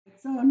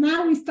So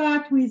now we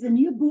start with a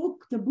new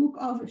book, the book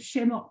of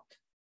Shemot.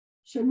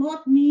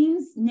 Shemot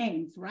means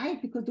names,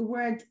 right? Because the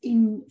word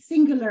in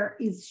singular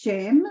is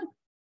Shem,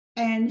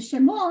 and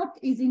Shemot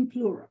is in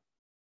plural.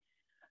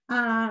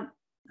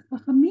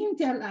 Chachamim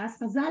tell us,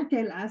 Chazal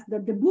tell us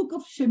that the book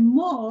of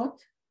Shemot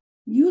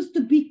used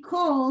to be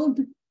called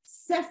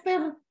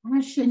Sefer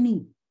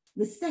Hasheni,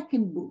 the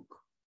second book.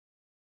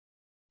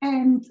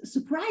 And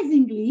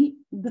surprisingly,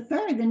 the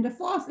third and the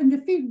fourth and the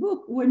fifth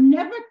book were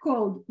never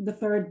called the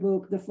third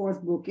book, the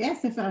fourth book.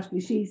 Yes, Sefer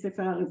HaShlishi,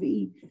 Sefer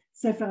HaRevi'i,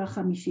 Sefer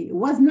HaChamishi. It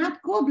was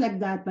not called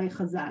like that by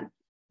Chazal.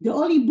 The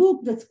only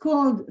book that's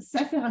called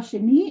Sefer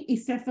HaSheni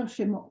is Sefer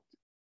Shemot.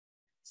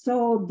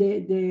 So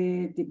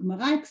the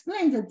Gemara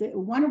explains that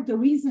one of the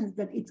reasons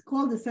that it's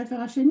called the Sefer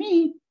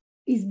HaSheni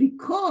is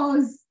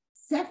because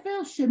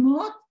Sefer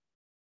Shemot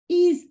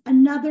is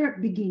another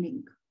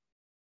beginning,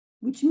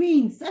 which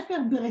means Sefer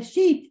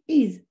Bereshit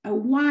is a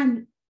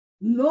one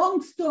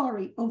long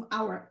story of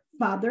our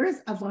fathers,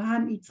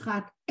 Abraham,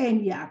 Yitzchak,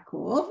 and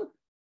Yaakov,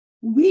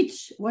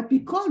 which what we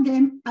call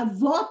them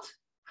Avot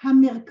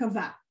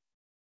HaMerkava.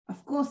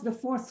 Of course, the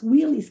fourth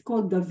wheel is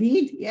called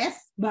David,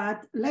 yes,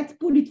 but let's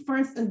put it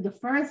first as the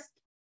first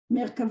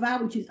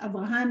Merkava, which is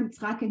Abraham,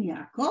 Yitzchak, and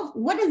Yaakov.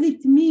 What does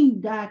it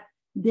mean that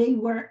they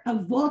were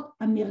Avot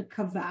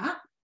HaMerkava?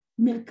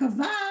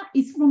 Merkava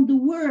is from the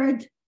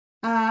word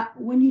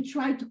when you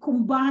try to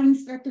combine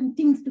certain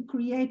things to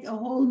create a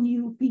whole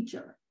new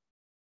feature.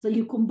 So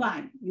you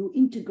combine, you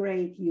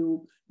integrate,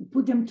 you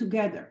put them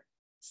together.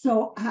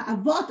 So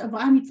Avot,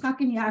 Abraham, Yitzchak,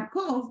 and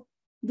Yaakov,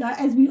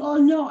 as we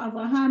all know,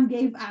 Abraham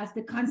gave us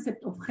the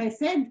concept of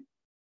chesed,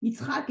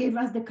 Yitzchak gave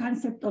us the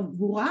concept of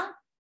gvura,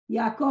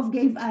 Yaakov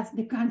gave us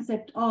the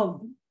concept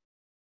of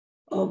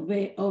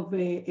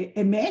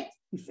emet,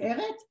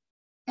 tiferet,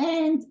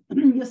 and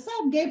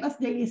Yosef gave us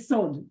the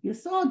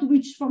Yesod,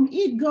 which from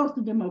it goes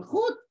to the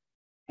Malchut,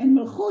 and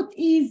Malchut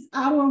is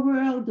our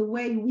world, the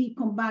way we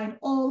combine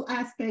all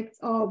aspects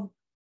of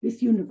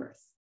this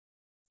universe.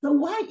 So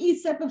why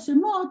is Sefer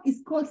Shemot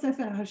is called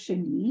Sefer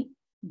HaSheni?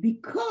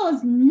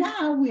 Because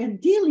now we are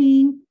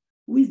dealing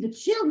with the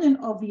children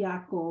of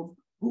Yaakov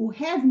who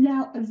have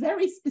now a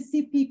very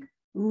specific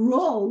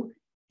role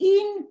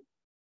in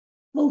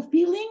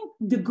fulfilling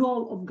the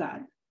goal of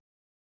God.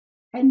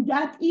 And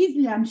that is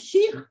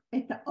להמשיך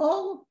את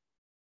האור,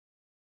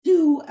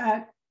 to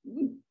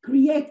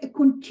create a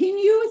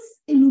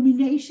continuous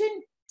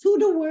illumination to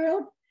the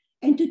world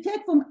and to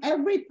take from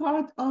every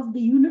part of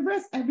the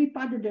universe, every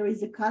part that there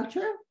is a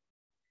culture,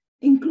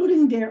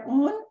 including their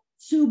own,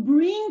 to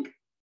bring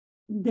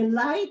the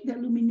light, the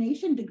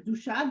illumination, the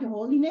kedusha, the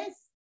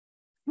holiness,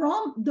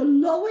 from the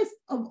lowest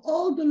of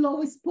all the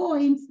lowest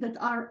points that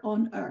are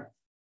on earth.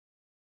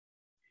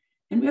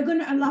 And we're going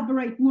to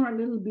elaborate more a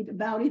little bit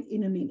about it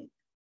in a minute.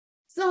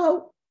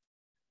 So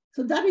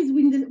that is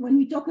when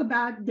we talk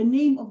about the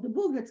name of the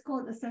book that's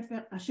called the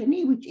Sefer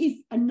HaSheni, which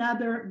is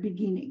another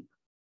beginning.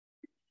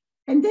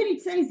 And then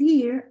it says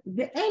here,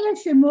 Ve'ele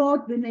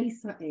Shemot Bnei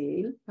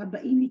Israel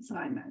Haba'im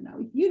Mitzrayma. Now,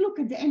 if you look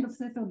at the end of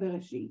Sefer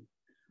Bereshit,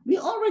 we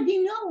already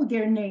know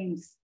their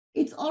names.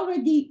 It's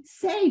already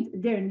said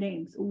their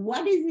names.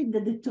 What is it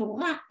that the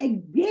Torah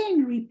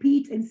again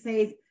repeats and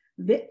says,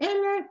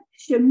 Ve'ele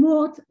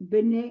Shemot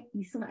Bnei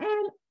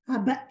Israel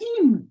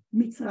Haba'im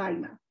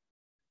Mitzrayma.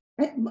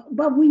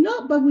 But we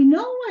know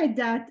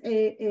that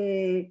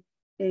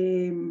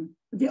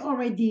they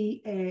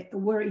already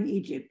were in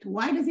Egypt.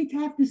 Why does it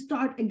have to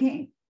start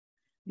again?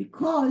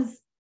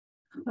 Because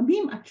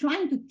Chachamim are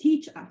trying to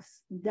teach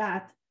us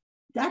that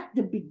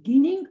the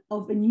beginning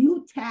of a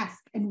new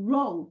task and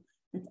role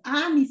that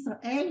Am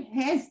Yisrael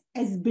has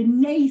as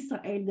Bnei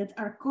Israel, that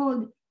are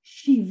called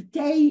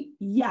Shivtei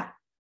Yah,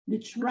 the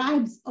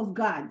tribes of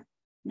God.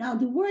 Now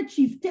the word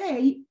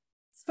Shivtei,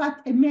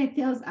 Sfat Emet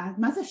tells us,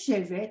 Maza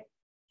Shevet.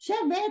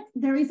 Shevet,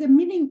 there is a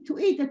meaning to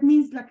it that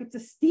means like it's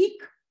a stick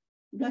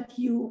that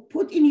you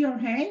put in your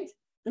hand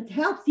that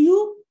helps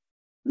you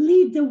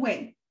lead the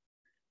way.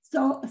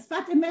 So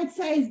Sfat Emet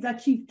says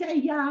that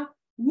Shivtei Yah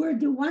were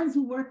the ones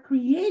who were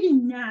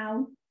creating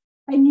now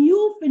a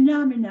new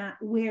phenomena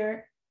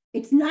where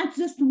it's not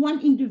just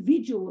one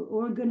individual who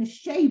are going to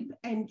shape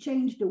and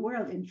change the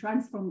world and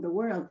transform the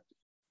world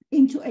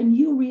into a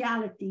new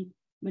reality,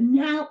 but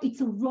now it's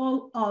a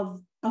role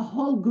of a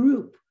whole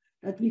group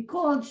that we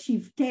call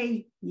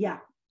Shivtei Yah.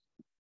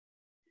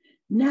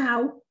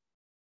 Now,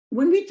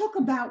 when we talk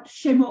about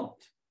Shemot,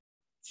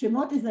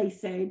 as I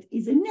said,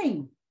 is a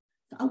name.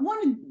 So I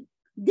want to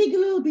dig a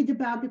little bit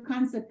about the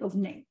concept of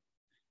name.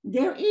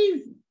 There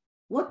is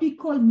what we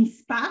call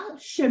Mispar,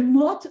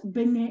 Shemot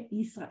Bnei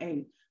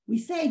Israel. We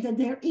say that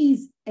there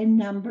is a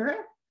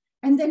number,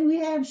 and then we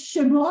have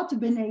Shemot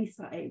Bnei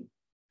Israel.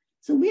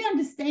 So we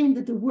understand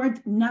that the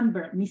word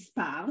number,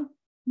 Mispar,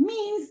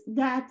 means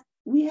that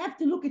we have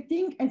to look at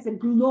things as a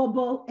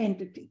global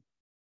entity.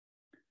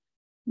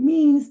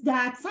 Means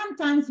that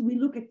sometimes we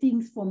look at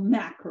things from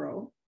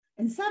macro,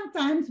 and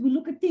sometimes we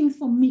look at things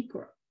from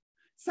micro.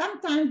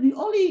 Sometimes we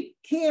only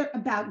care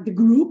about the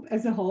group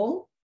as a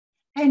whole,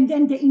 and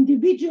then the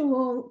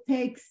individual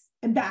takes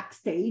a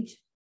backstage.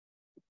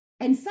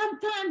 And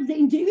sometimes the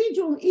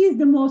individual is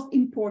the most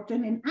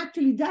important, and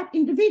actually that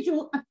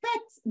individual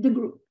affects the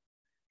group.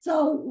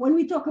 So when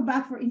we talk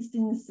about, for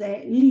instance,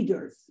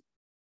 leaders,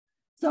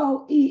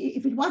 so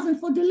if it wasn't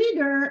for the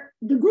leader,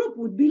 the group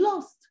would be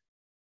lost.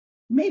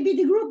 Maybe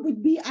the group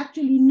would be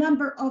actually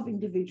number of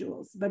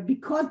individuals, but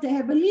because they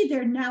have a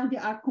leader, now they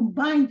are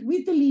combined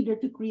with the leader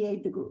to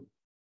create the group.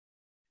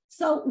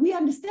 So we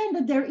understand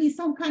that there is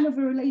some kind of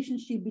a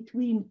relationship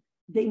between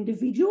the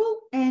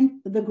individual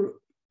and the group.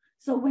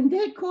 So when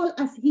they call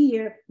us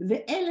here,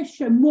 Ve'ele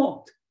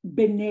Shemot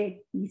Bnei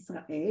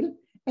Yisrael,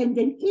 and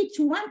then each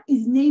one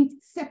is named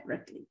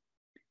separately.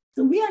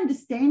 So we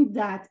understand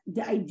that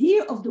the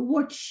idea of the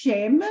word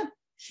Shem,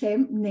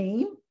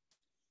 name,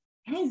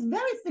 has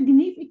very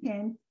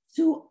significant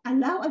to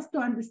allow us to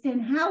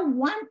understand how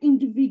one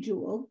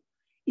individual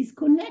is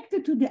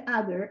connected to the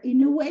other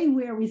in a way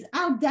where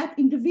without that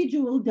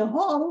individual, the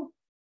whole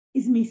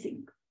is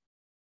missing.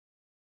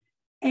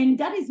 And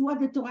that is what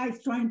the Torah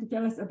is trying to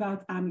tell us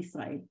about Am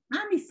Yisrael.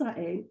 Am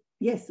Yisrael,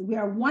 yes, we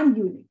are one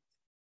unit.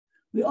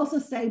 We also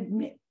say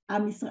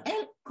Am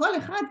Yisrael, kol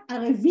echad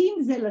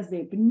arevim ze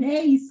laze.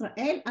 Bnei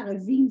Yisrael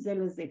arevim ze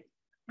laze.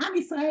 Am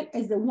Yisrael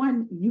as a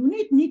one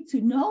unit need to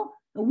know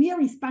that we are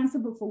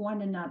responsible for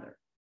one another.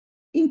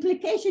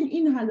 Implication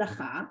in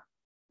halacha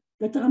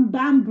that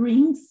Rambam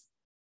brings,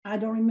 I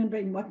don't remember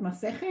in what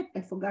Masechet,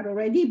 I forgot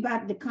already,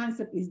 but the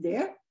concept is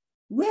there,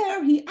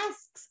 where he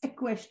asks a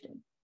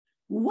question.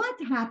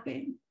 What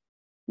happened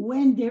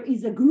when there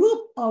is a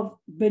group of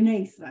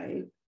Bnei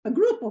Israel, a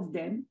group of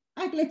them,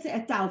 like let's say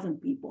 1,000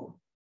 people,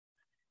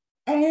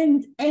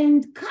 and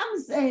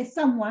comes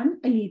someone,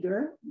 a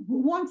leader, who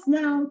wants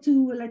now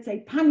to, let's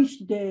say, punish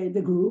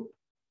the group,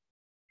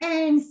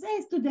 and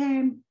says to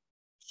them,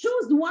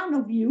 choose one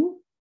of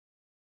you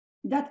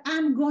that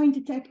I'm going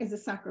to take as a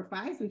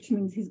sacrifice, which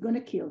means he's going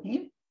to kill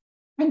him,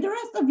 and the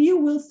rest of you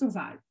will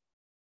survive.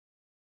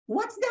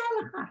 What's the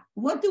halacha?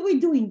 What do we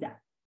do in that?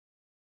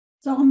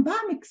 So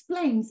Rambam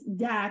explains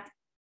that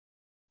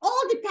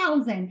all the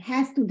 1,000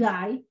 has to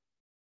die,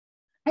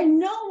 and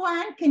no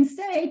one can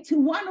say to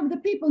one of the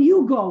people,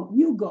 you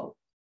go.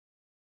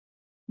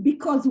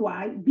 Because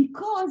why?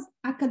 Because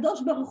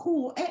HaKadosh Baruch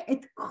Hu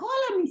et kol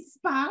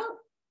hamispar,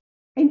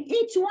 and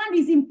each one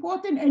is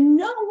important, and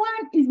no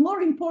one is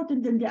more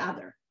important than the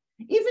other.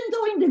 Even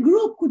though in the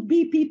group could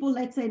be people,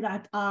 let's say,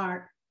 that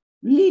are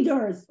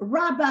leaders,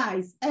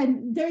 rabbis,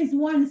 and there is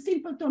one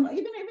simpleton, or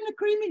even a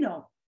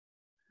criminal,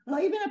 or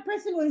even a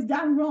person who has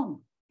done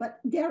wrong, but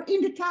they're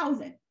in the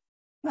 1,000.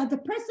 But the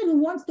person who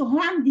wants to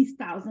harm these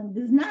 1,000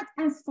 does not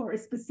ask for a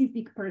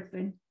specific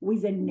person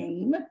with a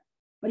name,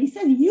 but he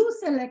says, you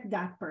select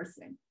that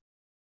person.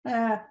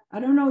 I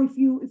don't know if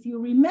you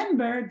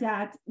remember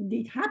that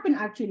it happened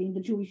actually in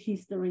the Jewish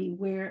history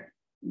where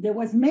there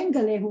was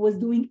Mengele who was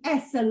doing a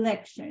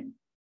selection,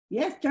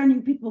 yes,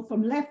 turning people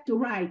from left to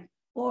right,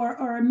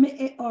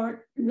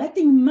 or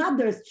letting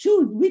mothers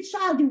choose which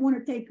child you want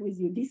to take with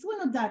you, this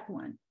one or that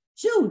one,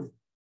 choose.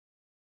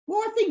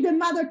 Forcing the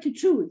mother to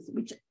choose,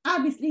 which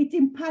obviously it's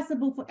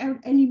impossible for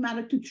any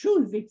mother to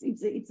choose.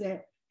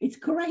 It's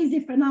crazy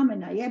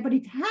phenomena, yeah, but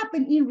it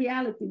happened in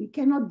reality. We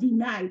cannot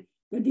deny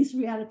that this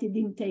reality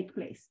didn't take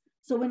place.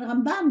 So when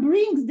Rambam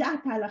brings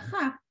that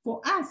halacha,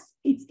 for us,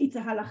 it's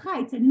a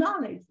halacha, it's a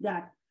knowledge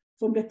that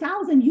from the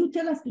 1,000 you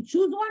tell us to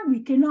choose one,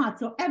 we cannot.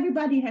 So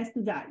everybody has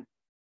to die.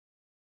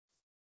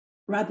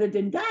 Rather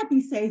than that,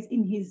 he says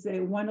in his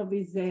one of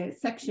his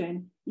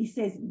section, he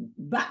says,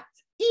 but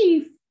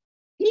if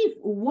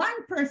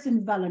one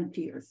person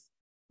volunteers,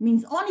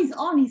 means on his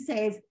own, he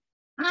says,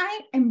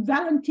 I am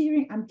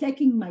volunteering, I'm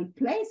taking my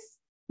place,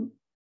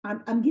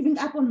 I'm giving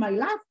up on my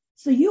life,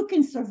 so you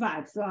can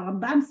survive. So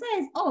Rambam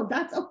says, oh,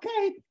 that's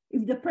okay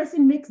if the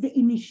person makes the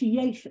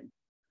initiation.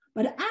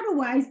 But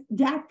otherwise,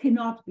 that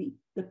cannot be.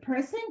 The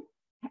person,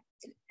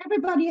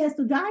 everybody has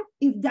to die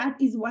if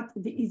that is what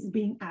is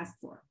being asked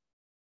for.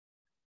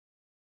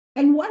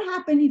 And what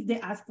happens if they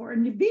ask for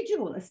an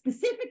individual, a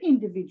specific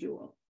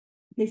individual?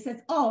 They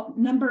said, oh,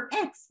 number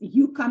X,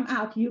 you come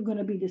out, you're going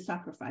to be the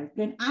sacrifice.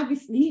 Then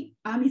obviously,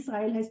 Am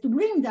Yisrael has to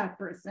bring that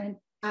person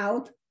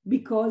out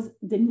because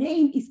the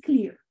name is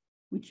clear,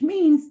 which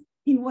means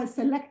he was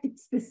selected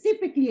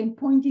specifically and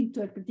pointing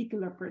to a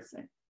particular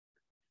person.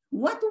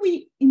 What do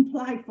we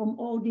imply from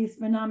all these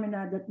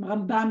phenomena that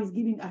Rambam is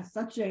giving us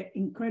such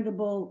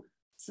incredible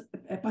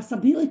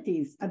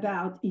possibilities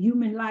about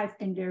human life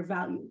and their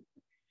value?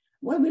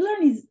 What we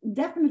learn is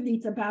definitely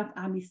it's about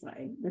Am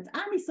Yisrael, that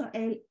Am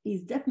Yisrael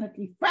is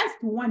definitely first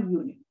one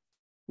unit.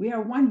 We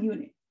are one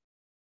unit.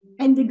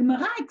 And the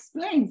Gemara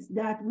explains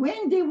that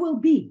when there will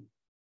be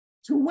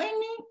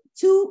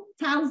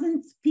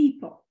 22,000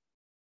 people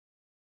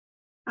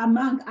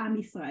among Am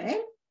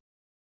Yisrael,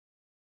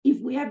 if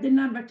we have the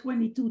number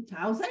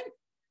 22,000,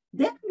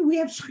 then we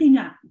have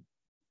Shekhinah.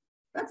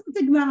 That's what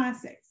the Gemara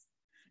says.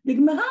 The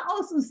Gemara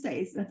also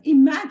says that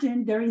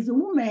imagine there is a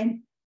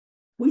woman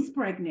who is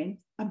pregnant,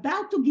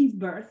 about to give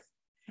birth,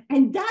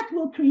 and that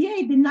will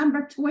create the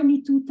number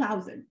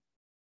 22,000,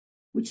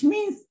 which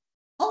means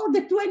all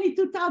the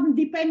 22,000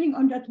 depending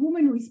on that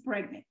woman who is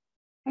pregnant.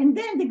 And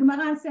then the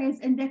Gemara says,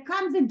 and there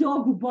comes a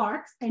dog who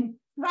barks and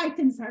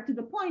frightens her to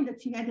the point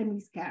that she had a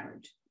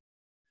miscarriage.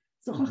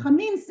 So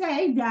Chachamim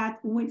say that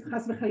when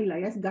Chas v'Chalila,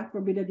 yes, God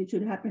forbid that it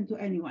should happen to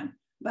anyone.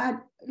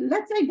 But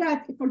let's say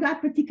that for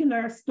that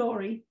particular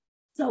story,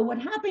 so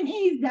what happened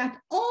is that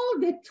all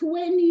the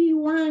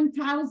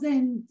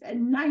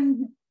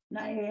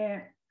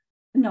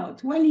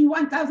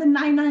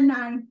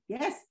 21,999,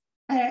 yes,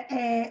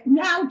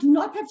 now do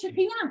not have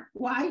Shekhinah.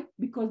 Why?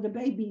 Because the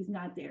baby is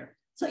not there.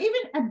 So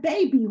even a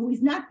baby who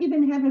is not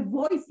even have a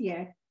voice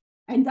yet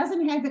and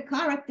doesn't have a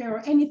character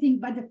or anything,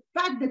 but the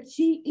fact that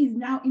she is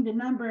now in the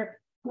number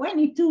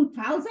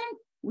 22,000,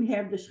 we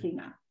have the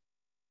Shekhinah.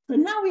 So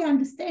now we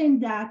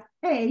understand that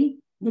A,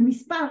 the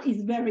mispar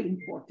is very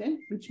important,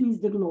 which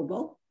means the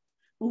global.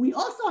 But we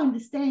also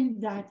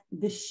understand that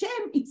the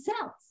Shem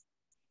itself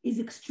is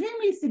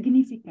extremely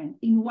significant.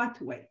 In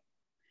what way?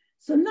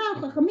 So now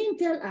Chachamim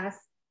tell us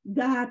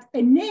that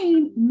a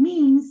name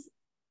means,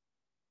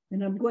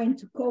 and I'm going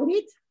to quote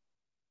it,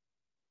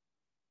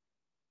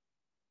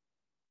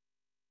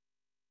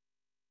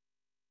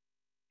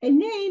 a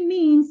name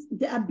means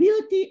the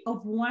ability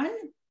of one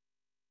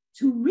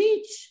to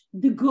reach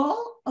the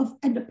goal of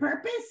and the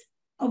purpose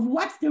of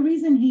what's the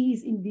reason he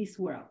is in this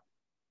world.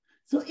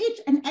 So each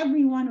and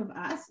every one of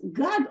us,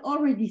 God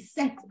already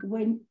set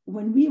when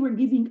we were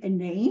giving a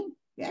name,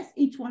 yes,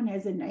 each one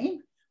has a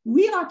name,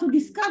 we are to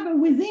discover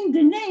within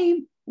the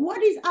name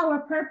what is our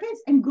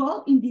purpose and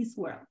goal in this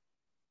world.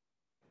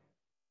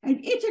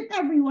 And each and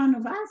every one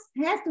of us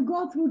has to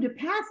go through the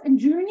path and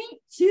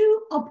journey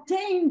to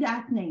obtain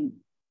that name.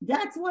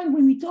 That's why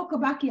when we talk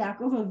about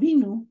Yaakov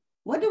Avinu,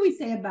 what do we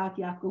say about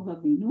Yaakov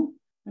Avinu?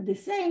 And they're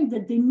saying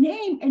that the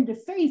name and the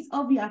face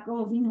of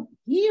Yaakov Avinu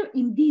here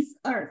in this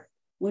earth,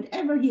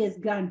 whatever he has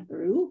gone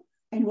through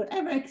and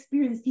whatever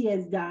experience he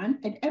has done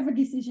and every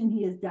decision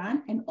he has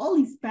done and all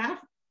his path,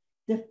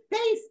 the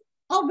face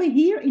over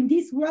here in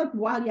this world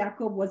while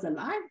Yaakov was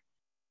alive,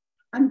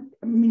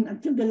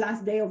 until the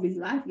last day of his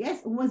life,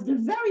 yes, was the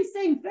very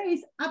same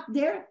face up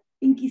there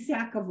in Kisei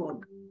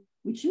HaKavod,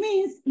 which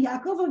means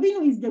Yaakov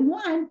Avinu is the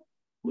one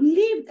who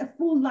lived a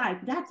full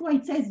life. That's why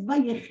it says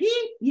Vayechi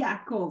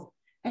Yaakov.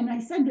 And I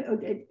said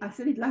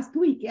it last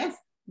week, yes,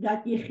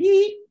 that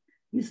Yechi,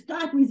 you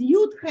start with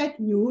Yud Chet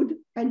Yud,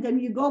 and then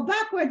you go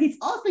backward, it's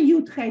also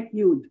Yud Chet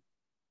Yud,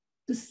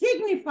 to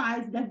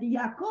signify that the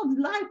Yaakov's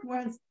life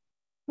was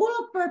full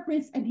of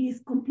purpose and he has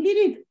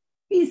completed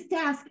his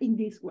task in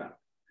this world.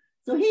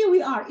 So here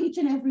we are, each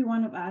and every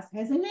one of us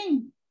has a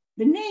name.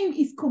 The name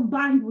is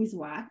combined with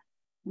what?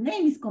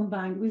 Name is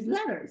combined with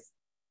letters.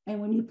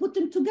 And when you put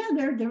them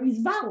together, there is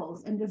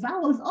vowels. And the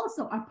vowels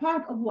also are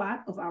part of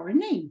what? Of our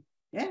name.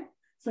 Yeah.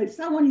 So if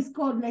someone is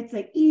called, let's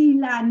say,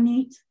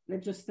 Ilanit,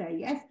 let's just say,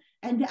 yes.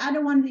 And the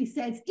other one, he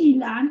says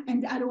Ilan,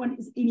 and the other one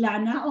is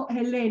Ilana or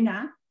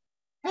Helena.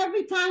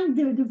 Every time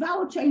the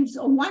vowel changes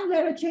or one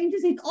letter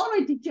changes, it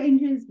already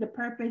changes the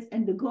purpose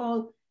and the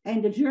goal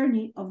and the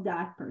journey of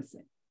that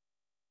person.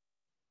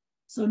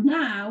 So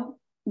now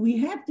we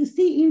have to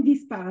see in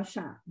this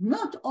parasha,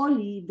 not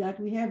only that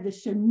we have the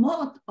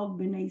Shemot of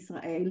Bnei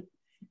Israel,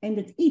 and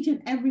that each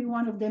and every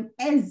one of them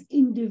as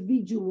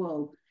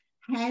individual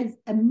has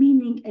a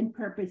meaning and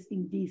purpose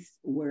in this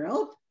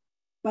world,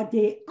 but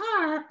they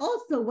are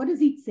also, what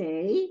does it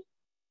say?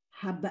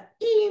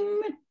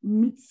 Habaim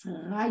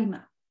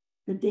Mitzrayma,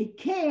 that they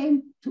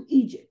came to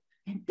Egypt.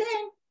 And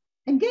then,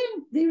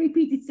 again, they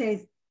repeat, it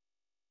says,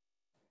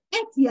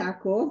 Et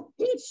Yaakov,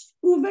 ish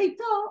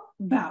uveito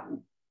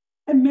ba'u.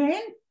 A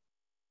man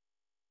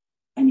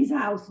and his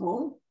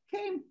household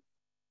came.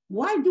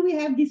 Why do we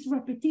have this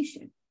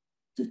repetition?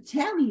 To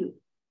tell you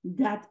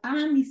that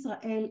Am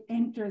Israel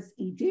enters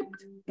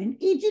Egypt, and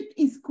Egypt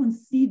is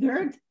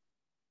considered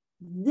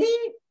the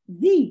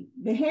Behei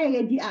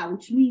Yedi'ah,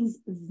 which means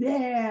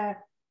the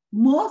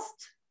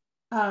most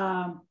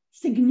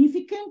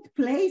significant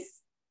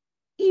place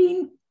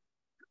in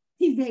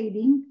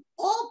cultivating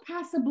all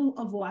possible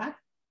of what?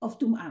 Of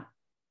Tum'ah,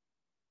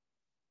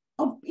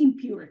 of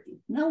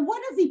impurity. Now,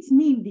 what does it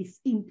mean,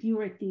 this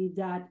impurity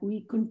that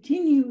we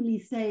continually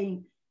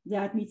saying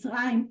that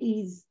Mitzrayim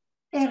is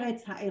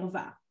Eretz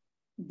Ha'erva,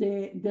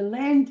 the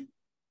land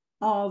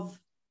of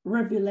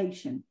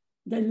revelation,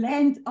 the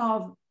land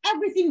of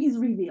everything is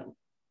revealed,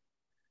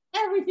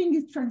 everything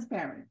is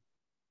transparent,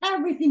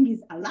 everything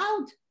is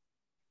allowed.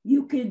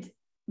 You could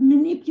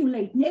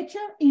manipulate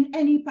nature in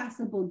any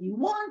possible you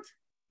want.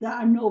 There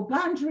are no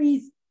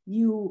boundaries.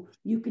 You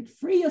could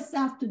free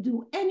yourself to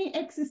do any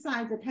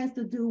exercise that has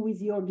to do with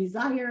your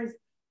desires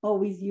or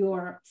with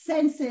your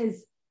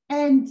senses,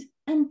 and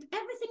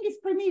everything is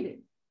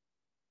permitted.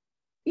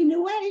 In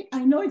a way,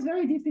 I know it's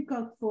very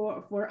difficult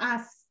for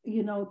us,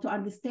 to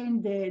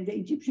understand the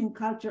Egyptian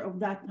culture of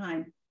that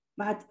time,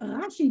 but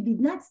Rashi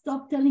did not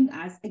stop telling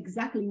us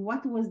exactly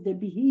what was the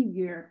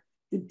behavior,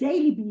 the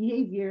daily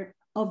behavior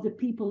of the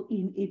people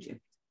in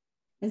Egypt.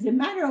 As a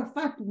matter of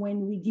fact,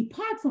 when we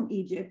depart from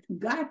Egypt,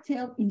 God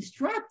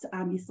instructs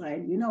Am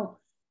Yisrael,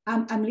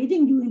 I'm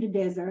leading you in the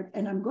desert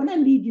and I'm going to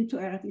lead you to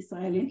Eretz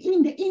Israel. And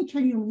in the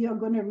interim, you're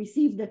going to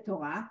receive the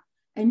Torah.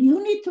 And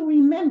you need to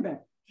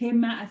remember,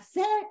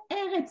 כמעשה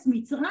ארץ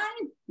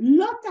מצרים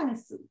לא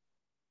תעשו.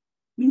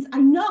 Means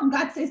I know,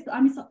 God says to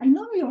Am Yisrael, I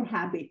know your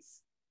habits.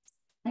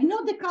 I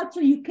know the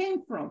culture you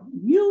came from.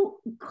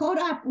 You caught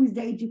up with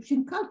the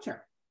Egyptian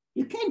culture.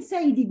 You can't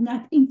say it did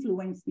not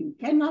influence you. You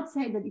cannot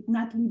say that it did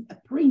not leave a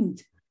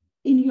print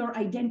in your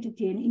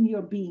identity and in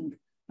your being.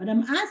 But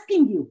I'm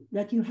asking you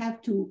that you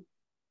have to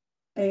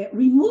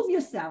remove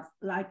yourself,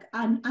 like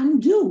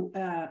undo,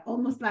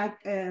 almost like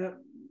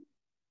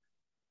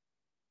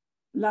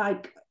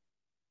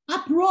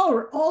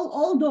uproar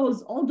all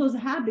those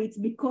habits,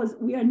 because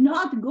we are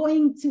not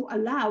going to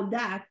allow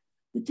that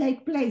to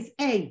take place,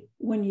 A,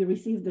 when you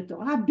receive the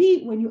Torah,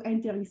 B, when you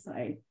enter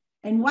Israel.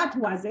 And what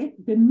was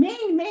it? The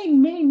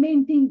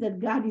main thing that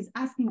God is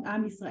asking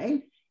Am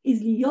Yisrael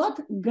is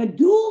להיות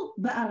גדור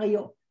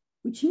באריות,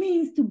 which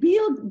means to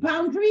build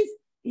boundaries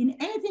in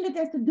anything that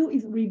has to do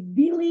is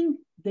revealing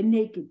the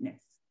nakedness.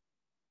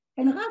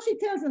 And Rashi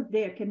tells us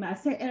there,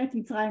 כמעשה ארץ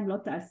מצרים לא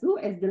תעשו,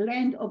 as the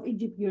land of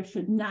Egypt you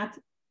should not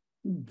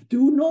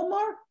do no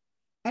more.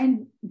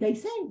 And they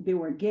say there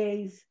were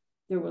gays,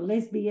 there were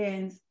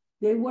lesbians,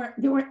 there were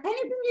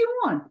anything you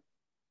want.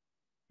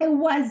 It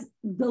was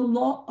the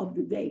law of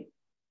the day.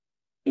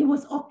 It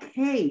was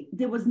okay.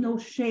 There was no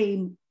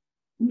shame,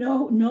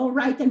 no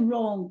right and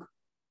wrong.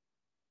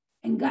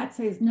 And God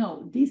says,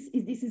 no, this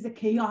is a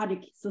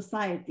chaotic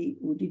society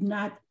who did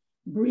not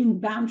bring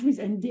boundaries,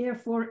 and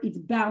therefore it's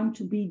bound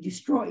to be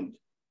destroyed.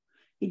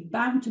 It's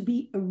bound to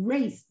be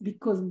erased,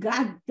 because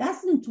God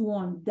doesn't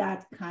want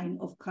that kind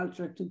of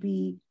culture to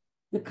be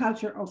the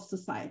culture of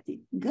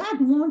society.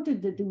 God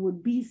wanted that there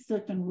would be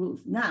certain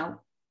rules.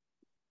 Now,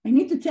 I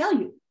need to tell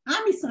you,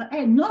 Am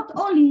Yisrael, not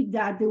only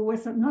that they were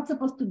not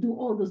supposed to do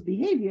all those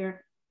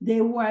behavior,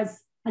 there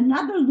was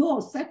another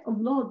set of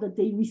laws that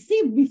they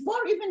received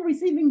before even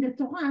receiving the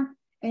Torah,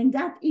 and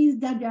that is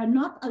that they are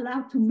not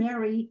allowed to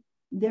marry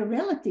their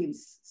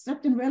relatives,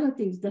 certain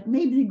relatives that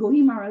maybe the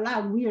Goyim are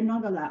allowed, we are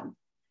not allowed.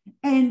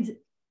 And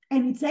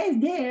it says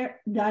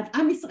there that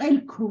Am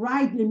Yisrael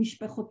cried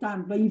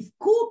lemishpechotam,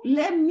 vayivku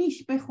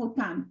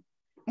lemishpechotam.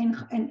 And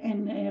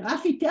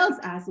Rashi tells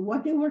us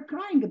what they were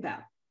crying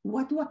about.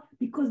 What?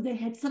 Because they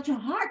had such a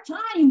hard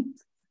time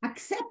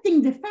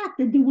accepting the fact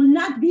that they will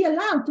not be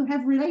allowed to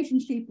have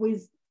relationship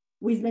with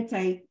let's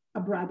say, a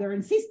brother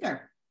and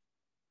sister.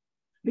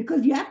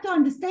 Because you have to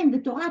understand, the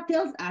Torah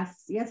tells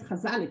us, yes,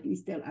 Chazal at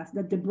least tell us,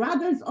 that the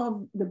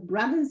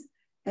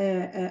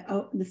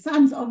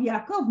sons of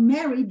Yaakov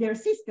married their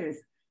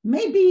sisters.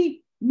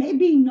 Maybe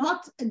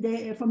not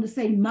from the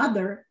same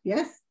mother,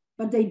 yes,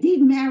 but they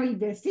did marry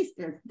their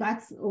sisters.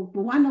 That's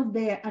one of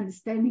the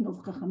understanding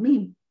of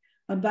Chachamim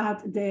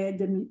about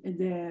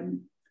the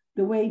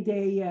way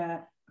they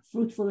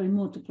fruitful and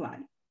multiply.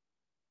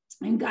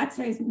 And God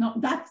says, no,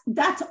 that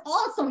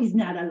also is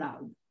not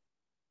allowed.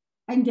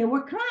 And they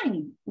were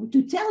crying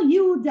to tell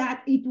you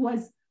that it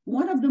was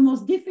one of the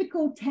most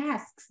difficult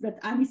tasks that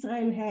Am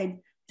Yisrael had,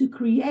 to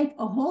create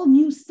a whole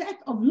new set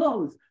of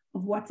laws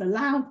of what's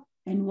allowed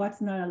and what's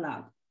not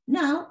allowed.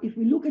 Now, if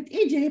we look at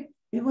Egypt,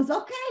 it was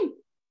okay.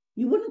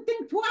 You wouldn't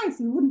think twice.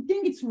 You wouldn't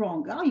think it's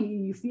wrong. Oh,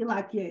 you feel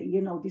like,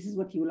 this is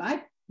what you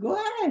like? Go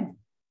ahead.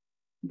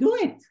 Do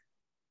it.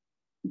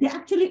 They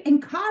actually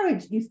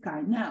encourage this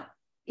kind. Now,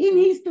 in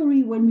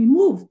history, when we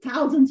move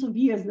thousands of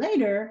years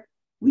later,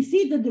 we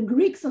see that the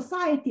Greek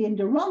society and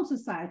the Rome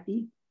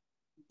society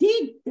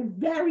did the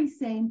very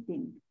same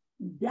thing.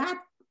 That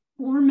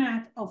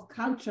format of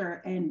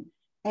culture and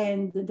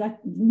that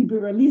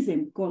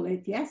liberalism, call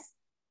it, yes,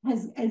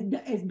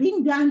 has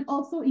been done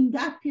also in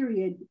that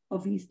period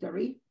of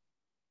history.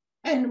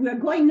 And we're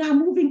going now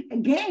moving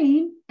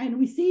again, and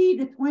we see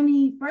the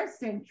 21st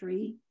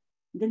century,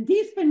 that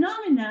this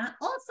phenomena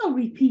also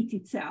repeat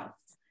itself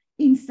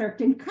in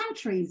certain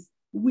countries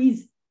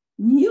with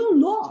new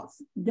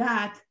laws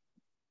that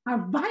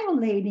are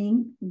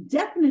violating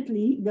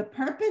definitely the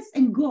purpose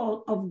and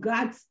goal of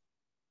God's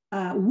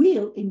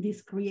will in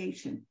this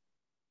creation.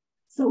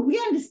 So we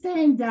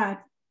understand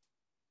that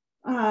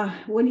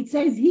when it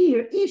says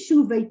here,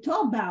 Ishu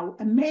ve'tobau,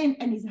 a man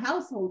and his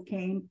household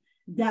came,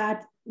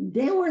 that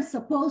they were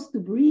supposed to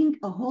bring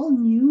a whole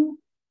new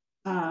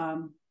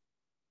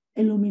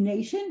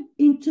illumination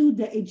into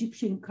the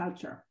Egyptian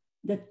culture,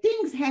 that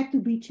things had to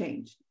be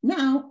changed.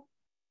 Now,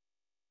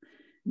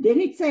 then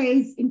it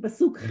says in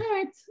Pasuk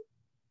Chet,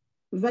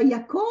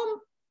 Vayakom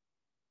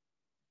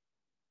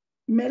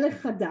melech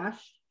chadash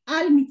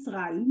al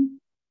Mitzrayim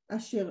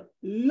asher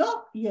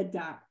lo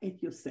yada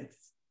et Yosef.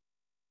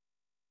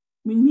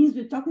 It means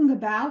we're talking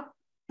about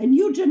a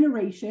new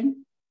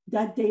generation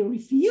that they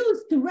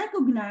refuse to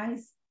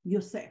recognize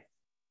Yosef.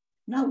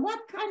 Now,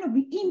 what kind of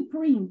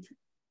imprint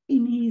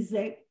in his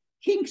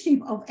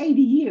kingship of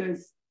 80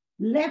 years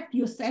left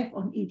Yosef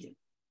on Egypt?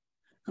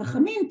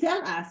 Chachamim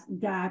tell us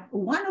that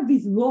one of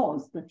his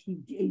laws that he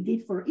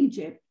did for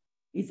Egypt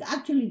is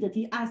actually that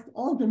he asked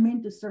all the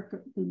men to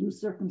do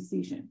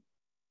circumcision.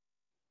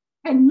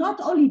 And not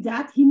only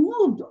that, he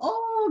moved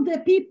all the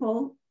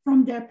people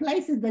from their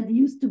places that they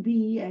used to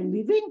be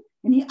living,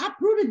 and he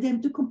uprooted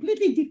them to a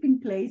completely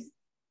different place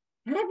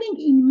having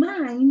in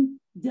mind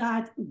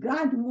that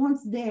God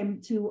wants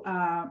them to,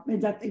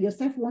 that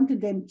Yosef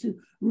wanted them to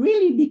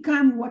really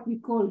become what we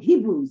call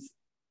Hebrews.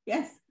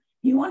 Yes,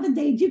 he wanted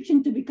the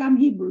Egyptian to become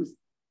Hebrews,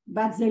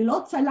 but the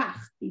lo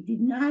tzalach, it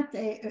did not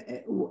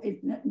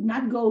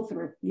go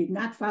through, did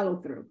not follow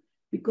through,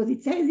 because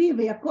it says here,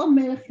 Veyakom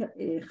melech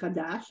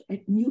chadash,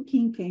 a new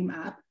king came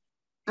up,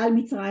 al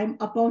Mitzrayim,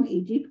 upon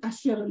Egypt,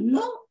 asher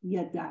lo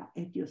yada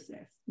et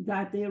Yosef,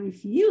 that they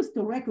refused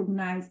to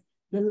recognize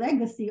the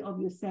legacy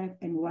of Yosef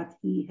and what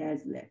he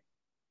has left.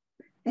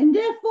 And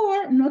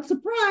therefore, not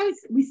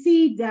surprised, we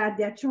see that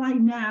they're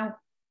trying now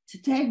to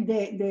take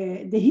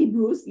the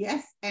Hebrews,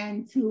 yes,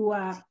 and to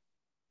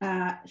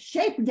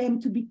shape them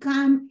to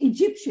become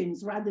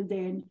Egyptians rather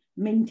than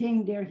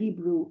maintain their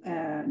Hebrew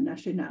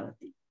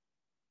nationality.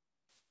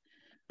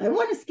 I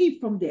want to skip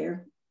from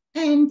there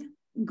and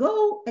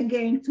go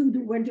again to the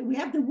word, we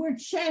have the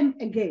word Shem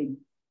again.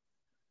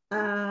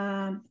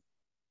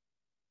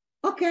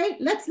 Okay,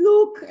 let's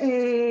look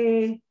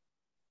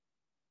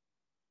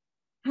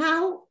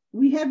how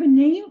we have a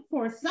name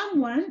for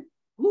someone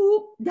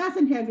who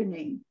doesn't have a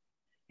name.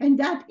 And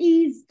that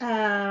is,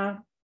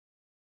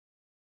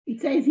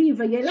 it says here,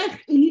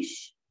 Vayelech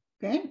ish,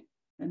 okay?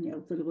 אני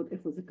רוצה לראות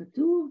איפה זה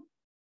כתוב.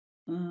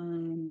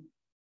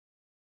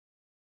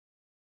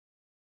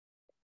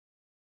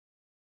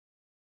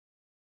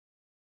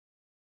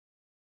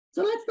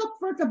 So let's talk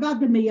first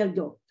about the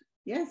meyaldot.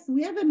 Yes,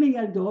 we have a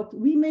meyaldot,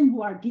 women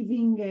who are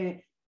giving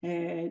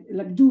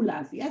like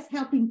doulas, yes,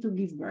 helping to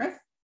give birth,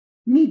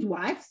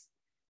 midwives,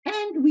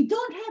 and we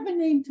don't have a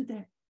name to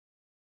them.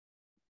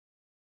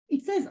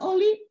 It says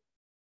only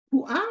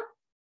pu'ah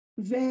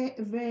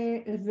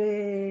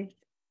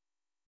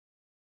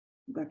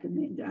got the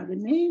name, the other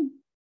name.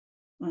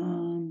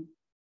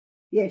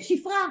 Yeah,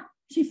 shifra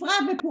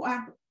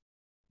vepu'ah.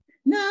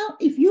 Now,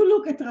 if you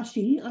look at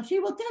Rashi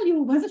will tell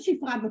you, what's a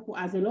shifra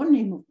vepu'ah? It's a long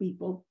name of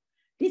people.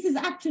 This is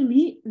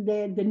actually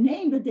the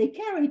name that they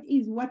carried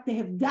is what they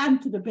have done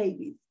to the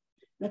babies.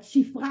 That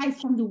shifra is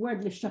from the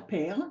word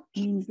leshaper,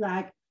 means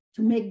like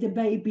to make the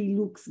baby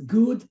looks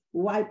good,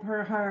 wipe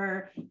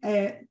her,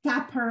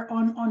 tap her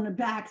on the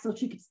back so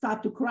she could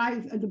start to cry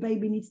if the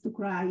baby needs to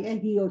cry,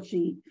 he or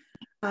she.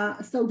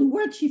 So the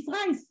word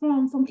shifra is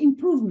from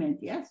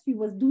improvement, yes? She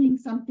was doing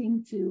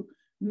something to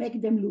make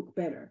them look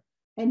better.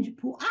 And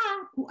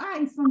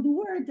pu'ah is from the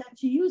word that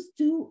she used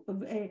to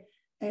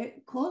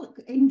call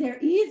in their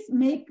ears,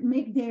 make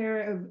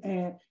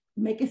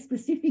a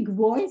specific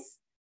voice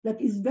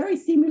that is very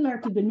similar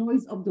to the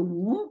noise of the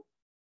womb,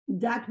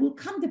 that will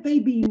calm the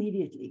baby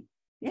immediately.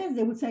 Yes,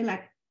 they would say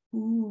like,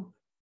 ooh,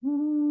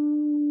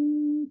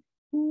 ooh,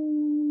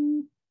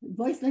 ooh,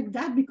 voice like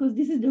that, because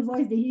this is the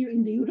voice they hear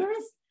in the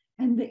uterus,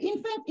 and the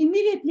infant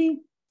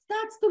immediately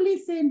starts to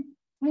listen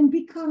and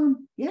be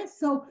calm. Yes,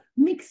 so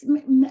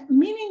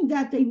meaning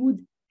that they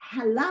would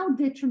allow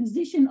the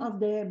transition of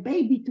the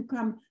baby to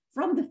come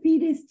from the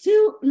fetus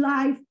to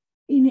life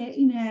in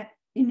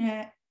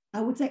a I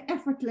would say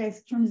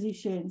effortless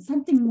transition,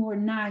 something more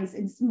nice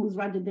and smooth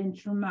rather than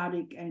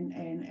traumatic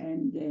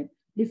and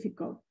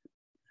difficult.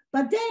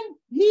 But then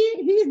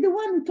he's the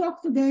one who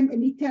talks to them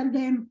and he tells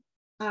them,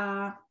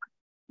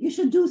 you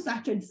should do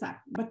such and such.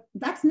 But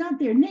that's not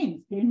their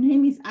names. Their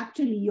name is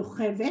actually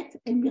Yochevet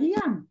and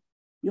Miriam.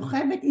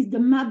 Yochevet is the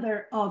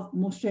mother of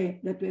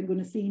Moshe that we're going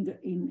to see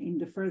in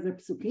the further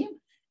psukim.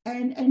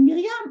 And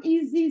Miriam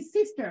is his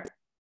sister.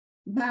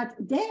 But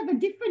they have a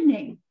different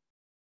name.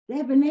 They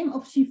have a name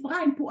of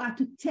Shifra and Pu'ah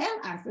to tell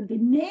us that the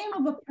name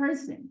of a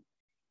person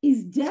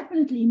is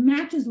definitely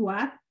matches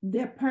what?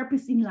 Their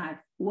purpose in life.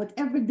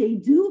 Whatever they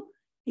do,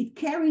 it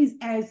carries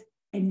as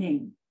a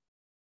name.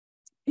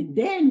 And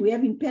then we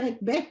have in Perek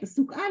Bet,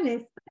 Pasuk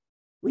Aleph,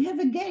 we have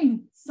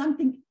again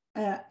something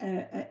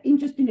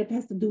interesting that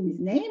has to do with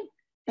name.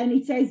 And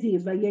it says here,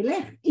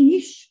 Vayelech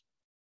ish,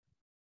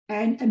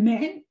 and a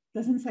man,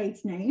 doesn't say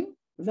its name,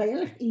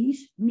 Vayelech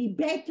ish, mi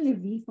Bet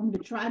Levi, from the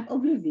tribe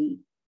of Levi,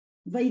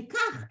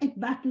 Vayikach et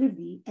bat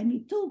Levi, and he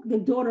took the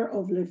daughter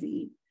of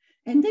Levi.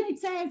 And then it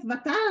says,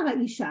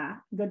 Vatara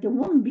Isha, that the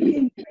woman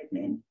became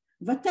pregnant,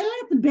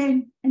 Vatalet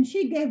Ben, and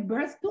she gave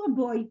birth to a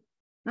boy.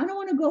 I don't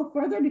want to go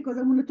further because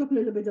I want to talk a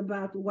little bit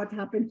about what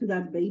happened to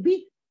that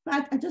baby,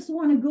 but I just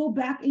want to go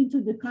back into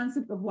the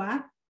concept of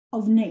what?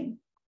 Of name.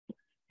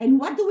 And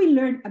what do we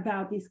learn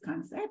about this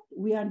concept?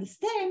 We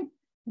understand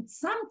that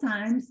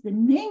sometimes the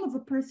name of a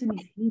person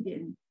is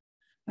hidden,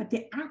 but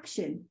the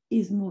action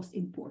is most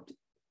important.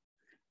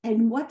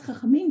 And what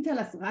Chachamim tell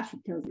us,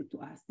 Rashi tells it to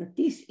us, that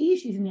this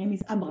ish, his name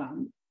is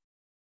Amram,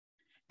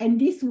 and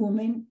this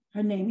woman,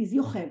 her name is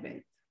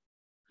Yochevet.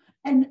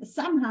 And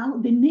somehow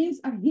the names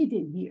are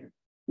hidden here.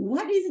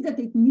 What is it that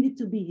it needed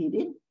to be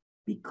hidden?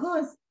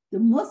 Because the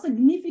most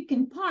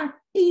significant part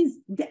is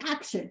the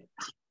action.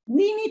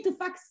 We need to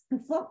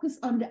focus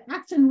on the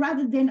action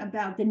rather than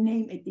about the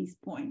name at this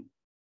point.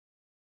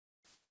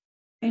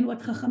 And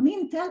what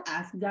Chachamim tell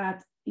us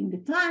that in the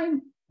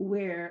time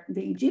where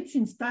the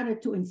Egyptians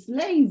started to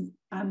enslave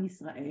Am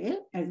Yisrael,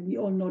 as we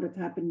all know that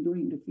happened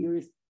during the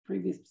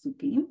previous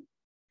psukim,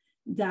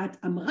 that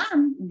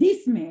Amram,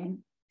 this man,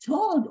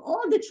 told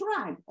all the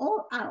tribe,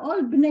 all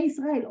Bnei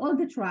Israel, all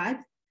the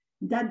tribes,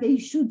 that they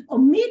should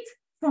omit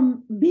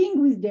from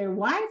being with their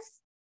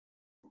wives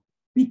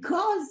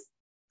because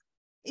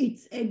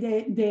it's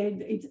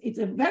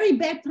a very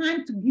bad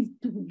time to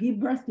give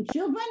birth to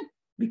children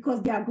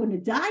because they are going to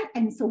die.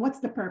 And so what's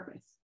the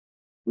purpose?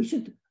 We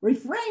should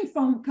refrain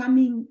from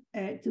coming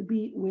to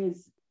be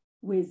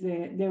with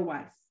their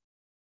wives.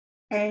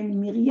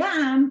 And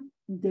Miriam,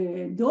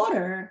 the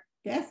daughter,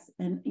 yes,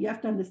 and you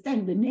have to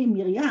understand the name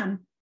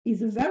Miriam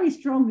is a very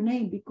strong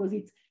name because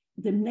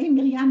the name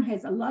Miriam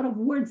has a lot of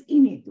words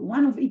in it.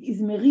 One of it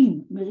is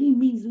Merim. Merim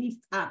means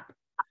lift up.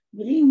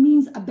 Merim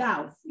means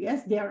above.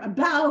 Yes, they're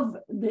above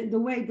the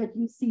way that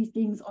you see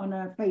things on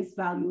a face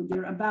value.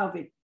 They're above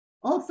it.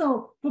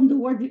 Also, from the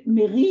word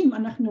Merim,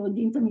 אנחנו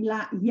יודעים את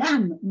המילה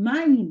ים,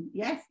 מים,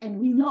 yes, and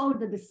we know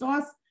that the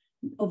source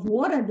of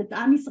water that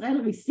Am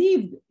Israel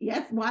received,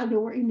 yes, while they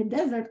were in the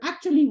desert,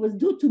 actually was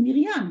due to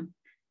Miriam.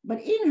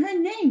 But in her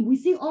name, we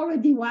see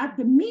already what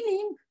the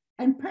meaning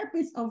and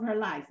purpose of her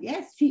life.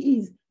 Yes, she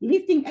is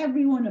lifting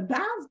everyone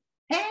above,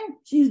 and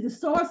she's the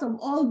source of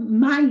all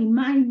mayim.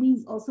 Mayim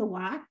means also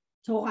what?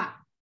 Torah.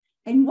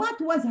 And what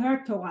was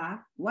her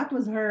Torah? What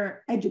was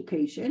her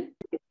education?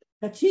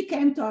 That she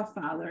came to her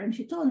father and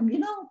she told him, you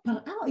know,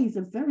 Paro is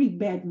a very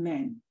bad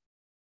man.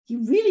 He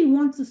really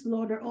wants to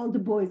slaughter all the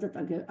boys that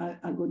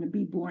are going to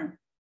be born.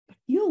 But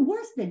you're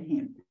worse than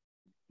him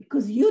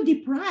because you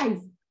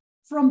deprive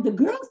from the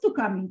girls to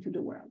come into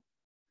the world.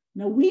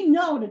 Now, we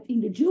know that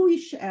in the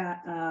Jewish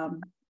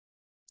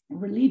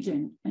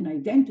religion and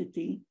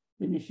identity,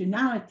 the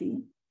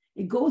nationality,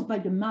 it goes by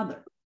the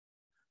mother,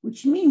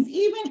 which means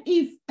even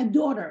if a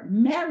daughter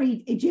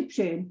married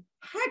Egyptian,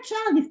 her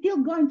child is still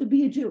going to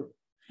be a Jew.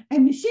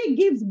 And if she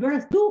gives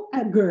birth to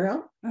a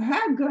girl,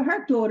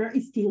 her daughter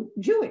is still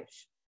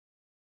Jewish.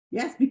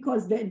 Yes,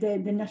 because the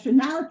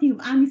nationality of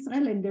Am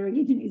Israel and the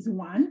religion is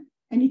one,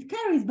 and it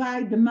carries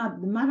by the mother.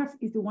 The mother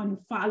is the one who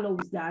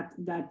follows that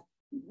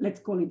let's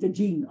call it the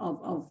gene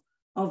of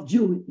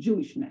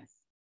Jewishness.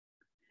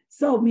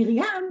 So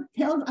Miriam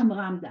tells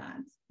Amram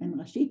that, and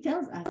Rashi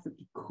tells us that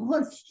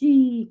because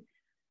she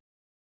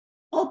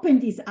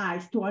opened his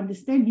eyes to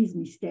understand his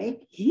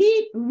mistake,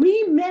 he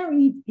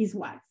remarried his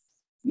wife,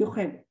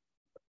 Yocheved.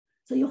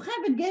 So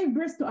Yocheved gave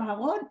birth to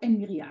Aaron and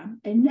Miriam,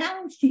 and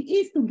now she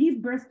is to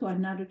give birth to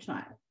another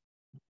child.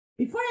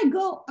 Before I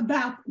go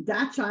about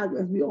that child,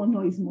 as we all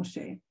know is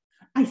Moshe,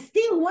 I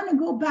still want to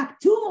go back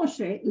to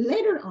Moshe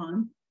later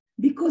on,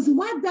 because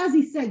what does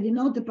he say? You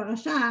know, the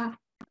Parashat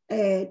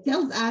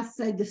tells us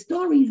the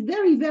story is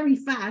very, very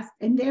fast,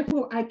 and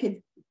therefore I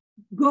could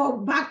go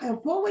back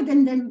forward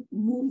and then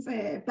move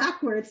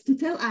backwards to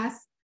tell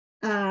us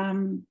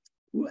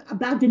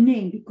about the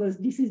name, because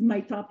this is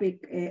my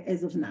topic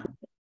as of now.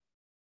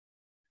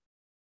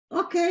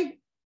 Okay,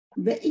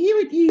 here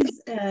it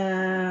is.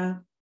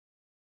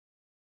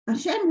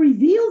 Hashem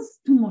reveals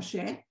to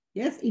Moshe,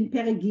 yes, in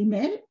Perek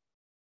Gimel,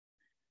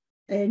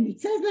 and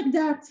it says like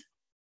that.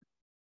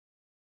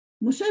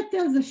 Moshe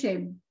tells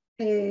Hashem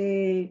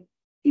in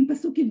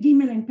Pasuk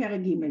Gimel and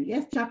Perek Gimel,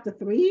 yes, chapter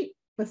 3,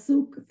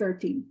 Pasuk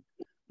 13.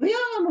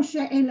 ויאמר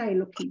משה אל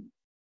האלוקים,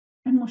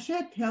 and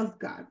Moshe tells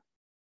God,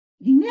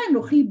 הנה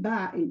אנוכי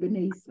בא אל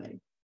בני ישראל.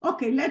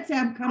 Okay, let's say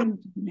I'm coming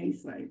to בני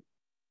ישראל.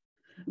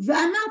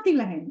 ואמרתי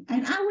להם,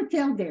 and I would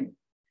tell them,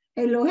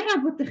 אלוהי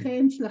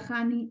אבותיכם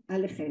שלחני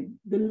עליכם,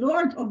 the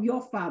Lord of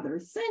your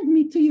fathers sent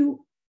me to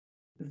you.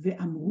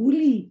 ואמרו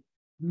לי,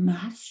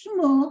 מה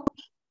שמו?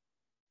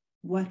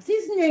 What's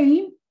his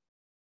name?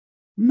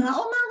 מה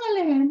אומר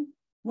עליהם?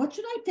 What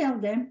should I tell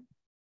them?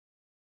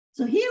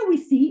 So here we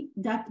see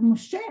that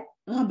Moshe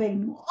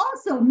Rabbeinu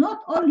also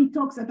not only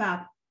talks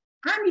about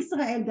Am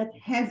Israel that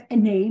have a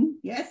name,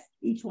 yes,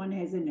 each one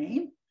has a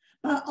name,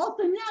 but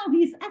also now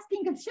he's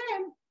asking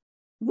Hashem,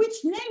 which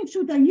name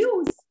should I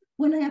use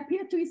when I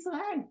appear to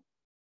Israel?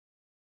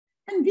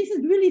 And this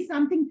is really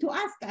something to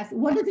ask us.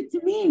 What does it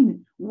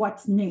mean?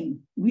 What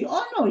name? We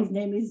all know his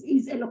name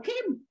is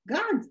Elohim,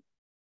 God.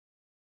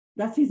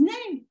 That's his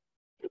name.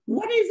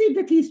 What is it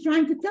that he's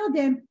trying to tell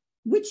them?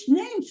 Which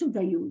name should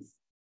I use?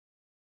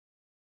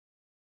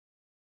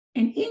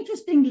 And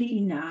interestingly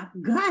enough,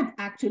 God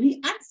actually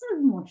answers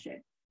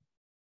Moshe.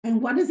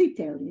 And what does he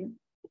tell him?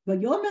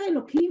 ויאמר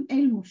אלוקים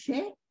אל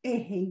משה,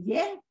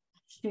 אהיה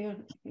אשר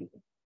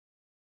אהיה.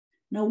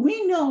 Now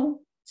we know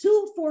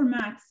two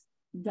formats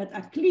that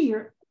are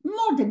clear,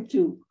 more than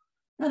two,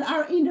 that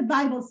are in the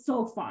Bible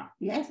so far.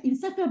 Yes, in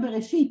Sefer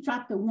Bereshit,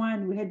 chapter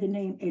 1, we had the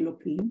name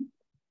Elohim,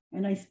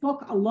 and I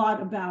spoke a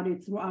lot about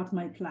it throughout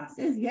my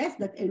classes. Yes,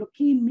 that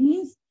Elohim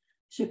means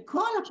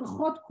שכל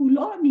הכוחות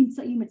כולו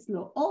נמצאים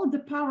אצלו. All the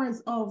powers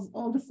of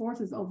all the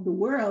forces of the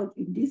world,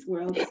 in this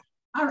world,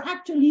 are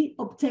actually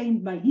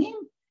obtained by him.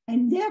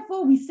 And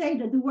therefore we say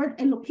that the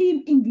word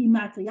Elohim in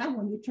Gematria,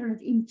 when you turn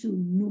it into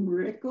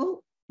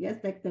numerical, yes,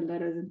 like the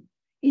letters,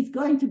 it's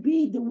going to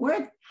be the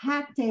word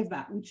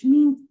HaTeva, which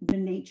means the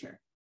nature.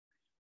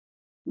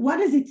 What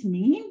does it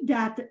mean?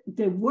 That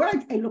the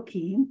word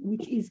Elohim,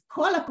 which is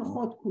Kol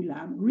HaKochot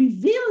Kulam,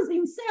 reveals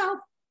himself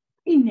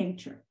in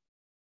nature.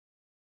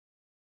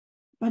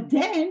 But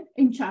then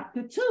in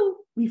chapter 2,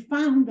 we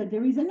found that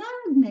there is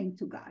another name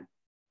to God,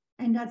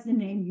 and that's the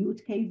name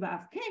Yud Kei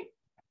Vav Kei.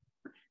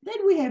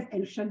 Then we have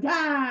El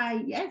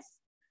Shaddai, yes.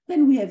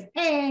 Then we have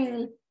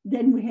El.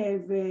 Then we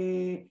have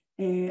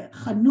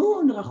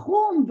Chanun,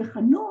 Rachum,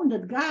 V'Chanun,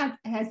 that God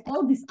has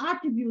all these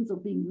attributes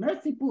of being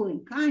merciful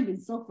and kind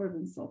and so forth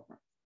and so forth.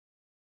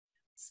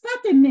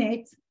 Sfat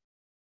Emet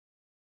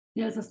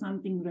tells us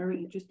something very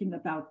interesting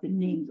about the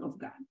names of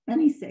God.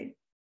 And he said,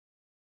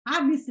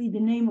 obviously the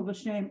name of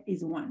Hashem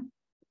is one.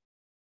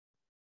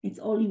 It's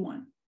only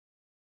one.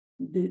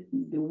 The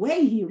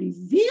way he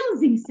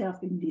reveals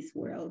himself in this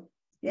world,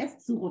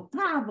 yes,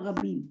 Tzurotav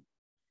Rabim,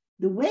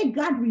 the way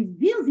God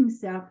reveals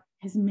himself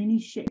has many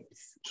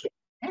shapes.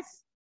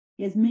 Yes,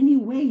 he has many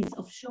ways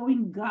of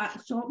showing God.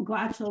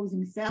 God shows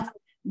himself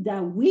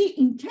that we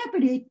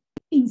interpret it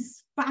in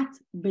Sfat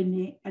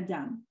Bnei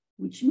Adam,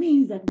 which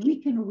means that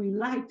we can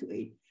relate to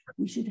it.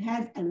 We should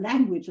have a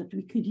language that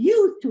we could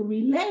use to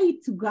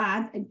relate to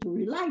God and to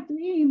relate to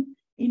him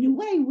in a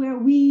way where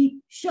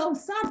we show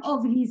some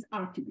of his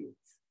attributes.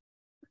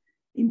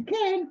 In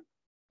Ken,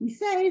 he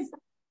says,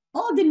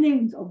 all the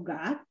names of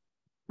God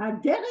are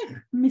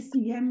derech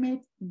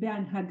mesuyemet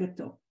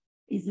be'anhagato.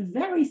 Is a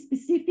very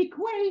specific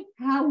way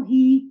how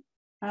he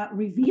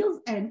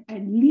reveals and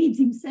leads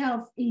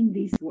himself in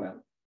this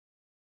world.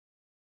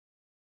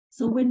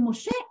 So when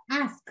Moshe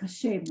asked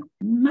Hashem,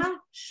 Ma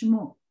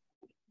Shmo,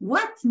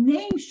 what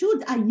name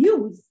should I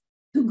use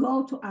to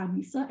go to Am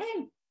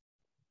Yisrael?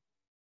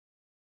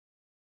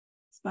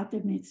 Sfat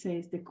Emet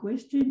says the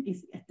question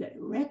is a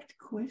direct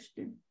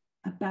question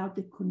about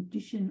the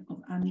condition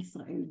of Am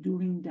Yisrael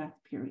during that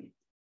period.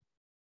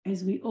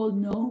 As we all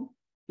know,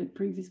 the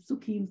previous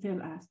psukim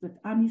tell us that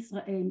Am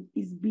Yisrael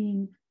is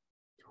being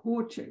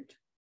tortured,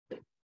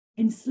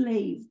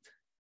 enslaved,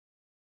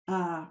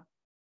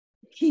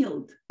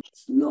 killed,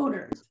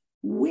 slaughtered,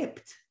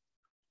 whipped.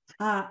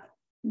 They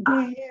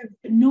have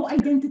no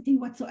identity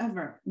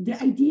whatsoever.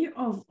 The idea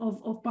of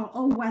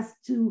Paro was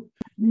to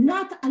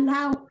not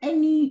allow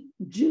any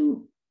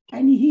Jew,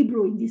 any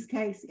Hebrew in this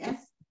case,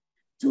 yes,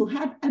 to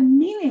have a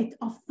minute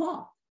of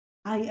thought.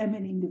 I am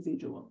an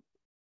individual.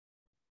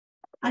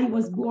 I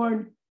was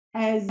born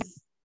as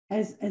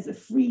a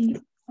free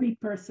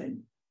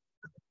person,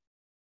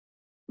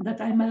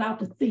 that I'm allowed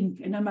to think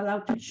and I'm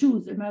allowed to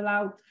choose, I'm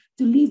allowed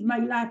to live my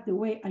life the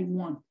way I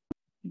want.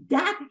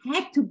 That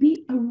had to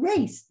be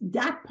erased,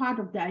 that part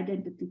of the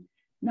identity.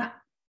 Now,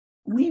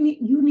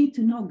 you need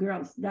to know,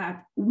 girls,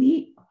 that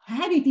we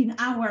had it in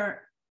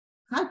our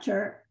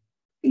culture,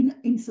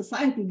 in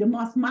society, the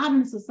most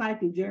modern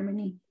society,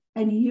 Germany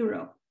and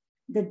Europe,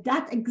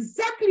 that's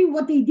exactly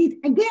what they did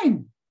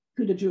again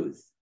to the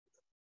Jews.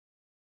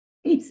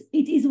 It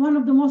is one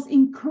of the most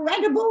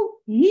incredible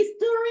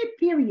history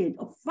period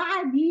of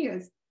 5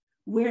 years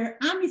where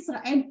Am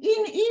Yisrael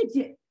in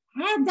Egypt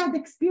had that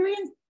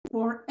experience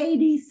for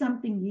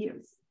 80-something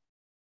years.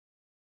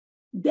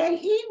 Day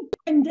in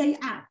and day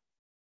out.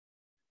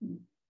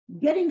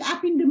 Getting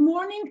up in the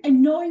morning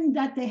and knowing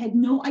that they had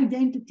no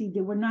identity,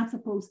 they were not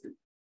supposed to.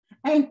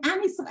 And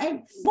Am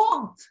Yisrael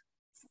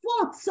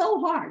fought so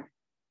hard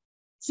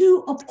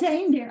to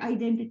obtain their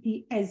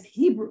identity as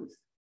Hebrews.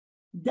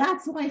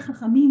 That's why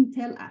Chachamim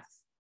tell us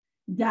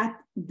that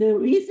the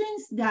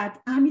reasons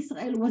that Am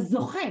Yisrael was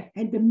zocheh,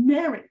 had the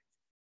merit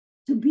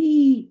to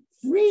be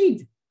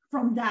freed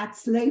from that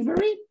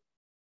slavery,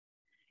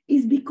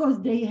 is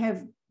because they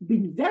have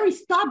been very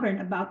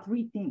stubborn about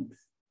three things.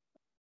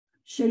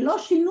 Shelo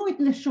shinu et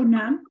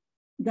leshonam,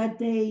 that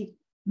they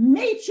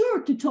made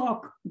sure to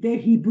talk their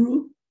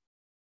Hebrew.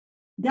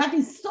 That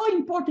is so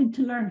important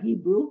to learn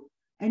Hebrew,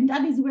 and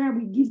that is where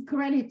we give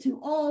credit to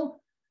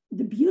all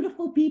the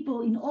beautiful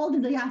people in all the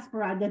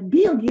diaspora that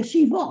build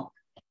yeshivot,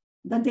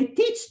 that they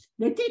teach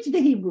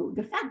the Hebrew.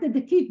 The fact that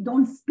the kids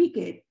don't speak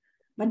it,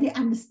 but they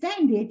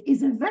understand it,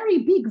 is a very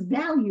big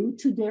value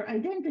to their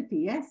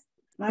identity. Yes,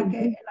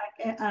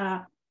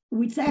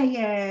 we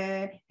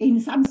say in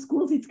some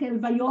schools it's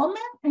called Vayomer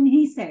and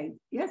he said.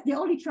 Yes, they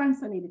only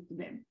translate it to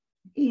them.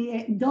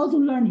 Those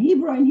who learn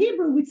Hebrew in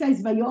Hebrew, which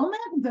says Vayomer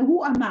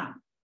vehu amar.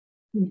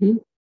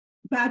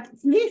 But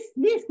at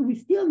least we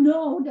still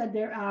know that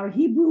there are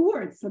Hebrew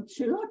words. So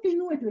shelo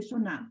shinu et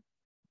leshonam.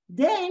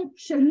 Then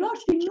shelo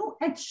shinu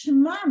et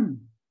shmam.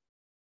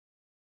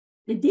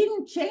 They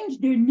didn't change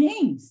their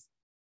names,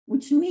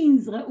 which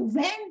means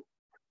Reuven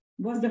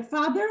was the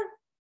father.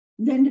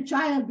 Then the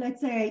child,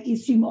 let's say,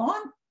 is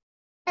Shimon,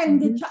 and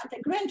the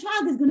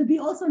grandchild is going to be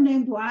also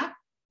named what?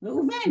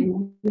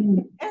 Reuven.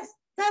 Yes,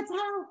 that's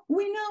how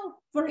we know.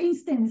 For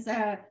instance,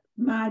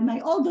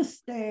 my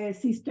oldest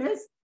sisters.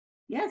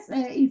 Yes,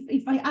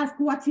 if I ask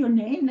what's your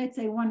name, let's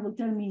say one will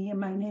tell me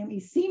my name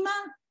is Sima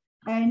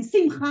and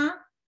Simcha,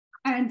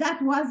 and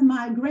that was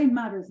my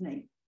grandmother's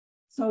name.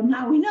 So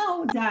now we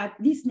know that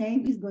this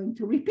name is going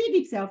to repeat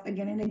itself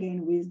again and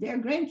again with their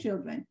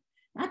grandchildren.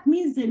 That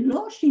means the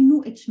lo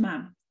shinu et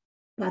shmam.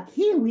 But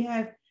here we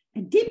have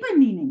a deeper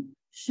meaning.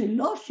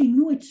 Shelo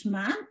shinu et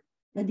shmam,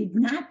 that did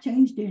not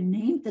change their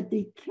name, that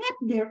they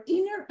kept their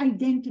inner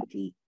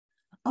identity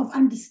of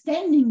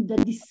understanding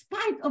that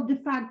despite of the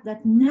fact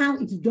that now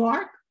it's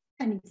dark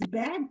and it's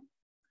bad,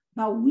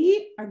 but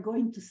we are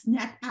going to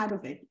snap out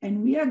of it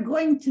and we are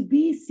going to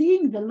be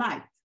seeing the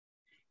light.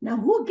 Now,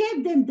 who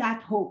gave them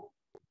that hope?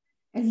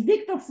 As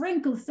Viktor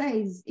Frankl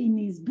says in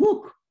his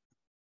book,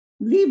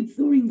 lived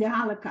during the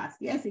Holocaust.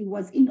 Yes, he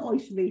was in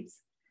Auschwitz,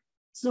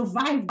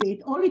 survived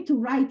it, only to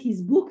write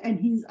his book and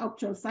his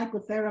actual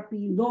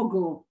psychotherapy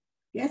logo,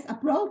 yes,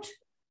 approach,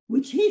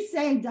 which he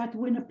said that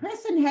when a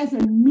person has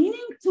a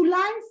meaning to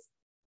life,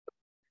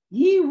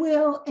 he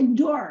will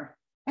endure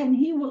and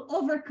he will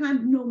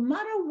overcome no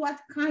matter what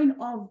kind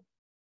of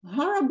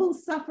horrible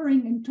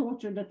suffering and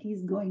torture that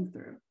he's going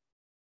through.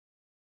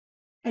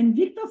 And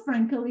Viktor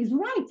Frankl is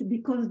right,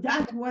 because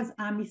that was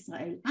Am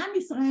Yisrael. Am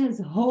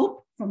Yisrael's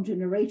hope from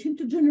generation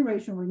to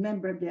generation.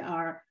 Remember, there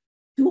are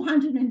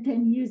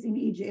 210 years in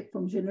Egypt,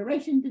 from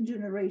generation to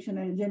generation,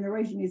 and a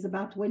generation is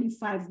about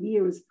 25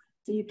 years.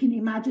 So you can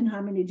imagine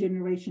how many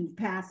generations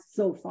passed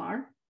so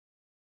far.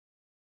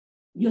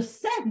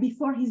 Yosef,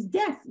 before his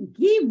death,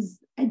 gives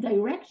a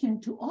direction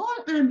to all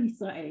Am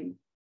Yisrael,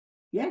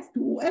 yes, to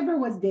whoever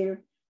was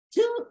there,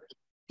 to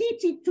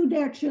teach it to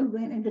their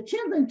children and the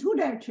children to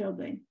their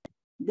children,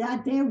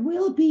 that there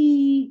will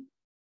be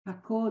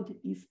Hakod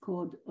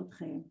Yifkod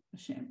Otchem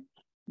Hashem.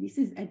 This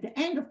is at the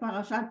end of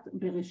Parashat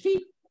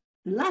Bereshit.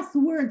 The last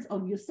words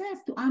of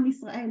Yosef to Am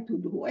Yisrael, to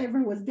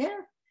whoever was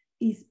there,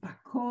 is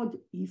Hakod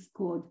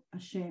Yifkod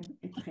Hashem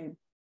Etchem.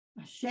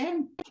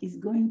 Hashem is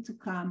going to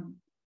come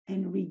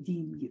and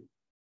redeem you.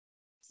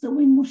 So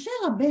when Moshe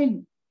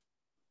Rabbeinu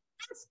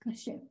asked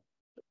Hashem,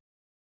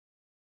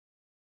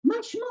 Ma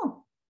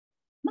shmo?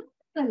 Ma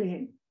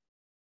alehem?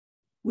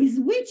 With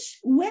which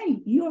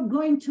way you're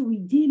going to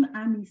redeem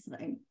Am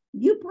Yisrael?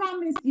 You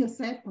promised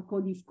Yosef,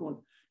 Hakod Yifkod.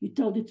 You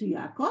told it to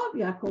Yaakov,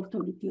 Yaakov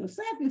told it to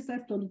Yosef,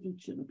 Yosef told it to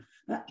children.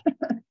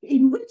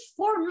 In which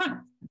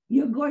format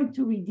you're going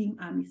to redeem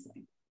Am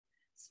Yisrael?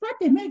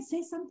 Sfat Emet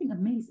says something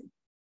amazing.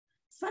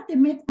 Sfat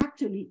Emet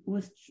actually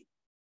was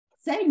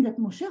saying that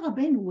Moshe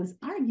Rabbeinu was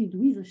argued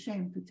with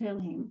Hashem to tell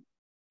him,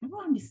 I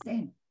don't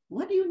understand.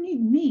 What do you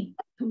need me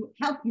to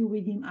help you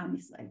redeem Am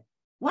Yisrael?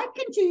 Why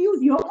can't you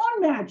use your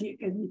own magic,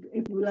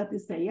 if we let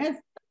us say, yes?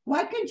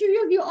 Why can't you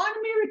use your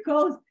own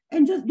miracles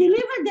and just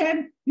deliver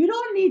them? You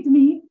don't need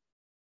me.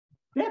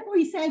 Therefore,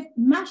 he said,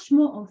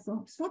 Mashmo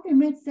also. Sfat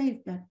Emet says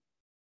that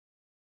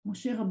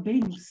Moshe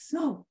Rabbeinu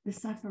saw the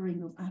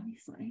suffering of Am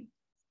Yisrael.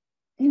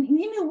 And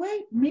in a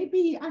way,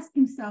 maybe he asked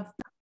himself,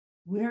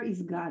 where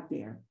is God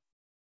there?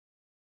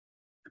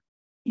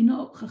 You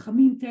know,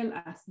 Chachamim tell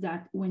us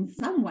that when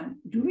someone,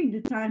 during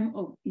the time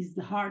of his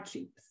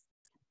hardships,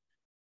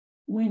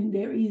 when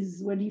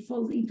he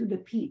falls into the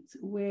pit,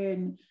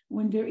 when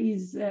there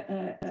is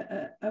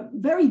a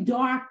very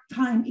dark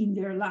time in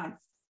their life,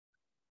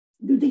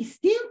 do they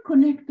still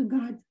connect to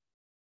God?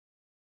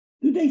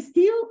 Do they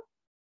still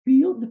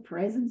feel the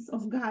presence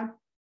of God?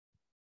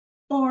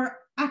 Or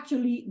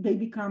actually they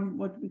become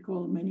what we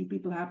call, many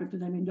people happen to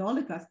them in the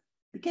Holocaust,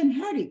 became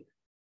headache.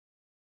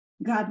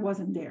 God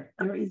wasn't there.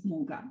 There is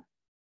no God.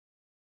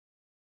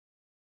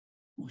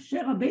 Moshe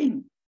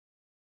Rabbeinu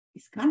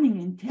is coming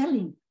and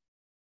telling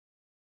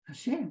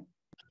Hashem,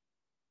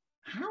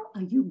 how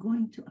are you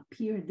going to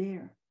appear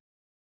there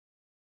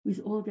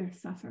with all their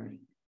suffering?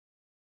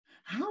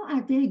 How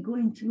are they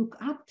going to look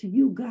up to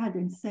you, God,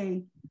 and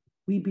say,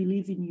 we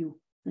believe in you,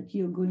 that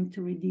you're going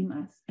to redeem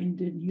us and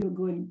that you're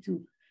going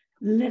to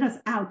let us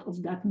out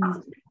of that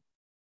misery?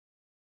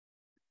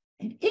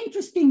 And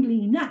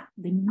interestingly enough,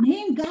 the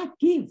name God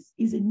gives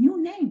is a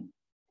new name.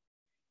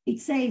 It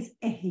says,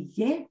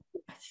 Eheye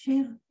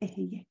Asher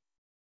Eheye.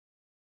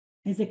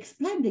 As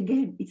explained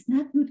again, it's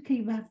not Yud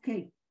Kei Vav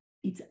Kei.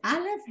 It's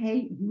Aleph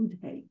Hey Yud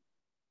Hey.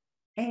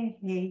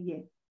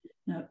 Eheye.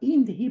 Now,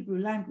 in the Hebrew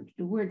language,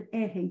 the word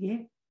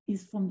Eheye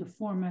is from the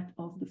format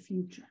of the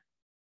future.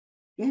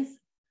 Yes,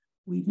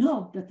 we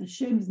know that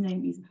Hashem's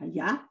name is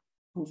Haya,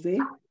 Hove,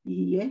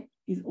 Yeh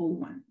is all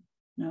one.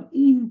 Now,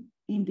 in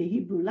the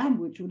Hebrew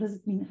language, what does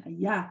it mean?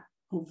 Haya,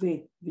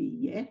 Hove,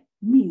 Yeh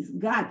means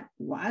God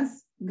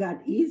was, God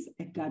is,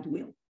 and God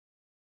will.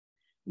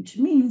 Which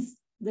means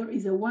there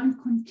is a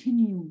one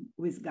continuum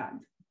with God.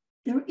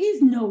 There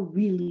is no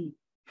really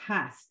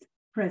past,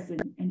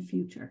 present, and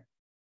future.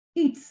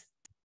 It's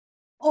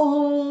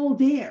all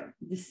there.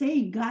 The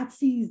say God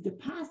sees the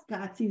past,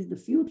 God sees the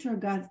future,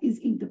 God is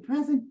in the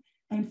present,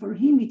 and for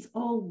him it's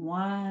all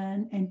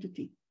one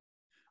entity,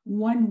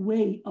 one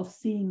way of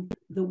seeing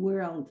the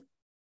world,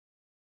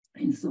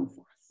 and so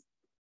forth.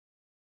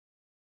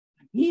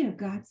 Here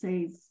God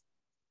says,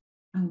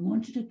 I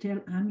want you to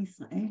tell Am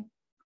Yisrael,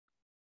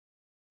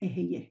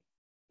 Eheye.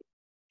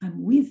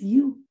 I'm with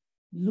you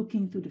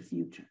looking to the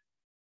future.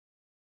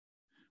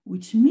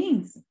 Which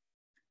means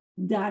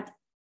that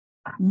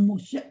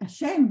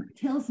Hashem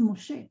tells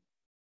Moshe,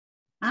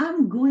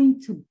 I'm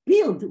going to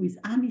build with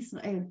Am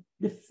Yisrael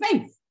the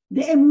faith,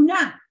 the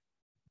emunah,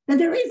 that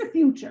there is a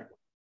future,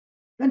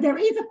 that there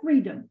is a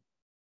freedom,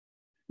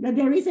 that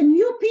there is a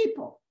new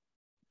people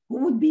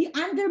who would be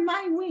under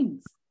my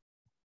wings.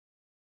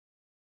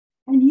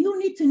 And you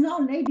need to know,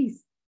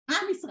 ladies,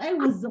 Am Israel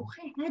was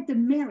zoche, had the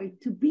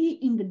merit to be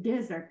in the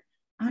desert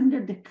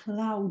under the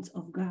clouds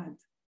of God.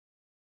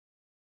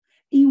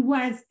 It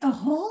was a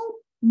whole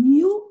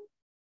new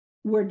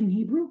word in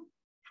Hebrew,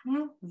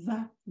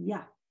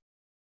 havaya.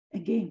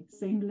 Again,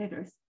 same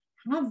letters.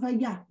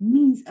 Havaya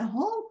means a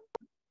whole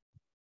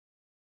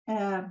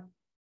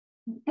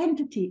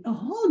entity, a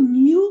whole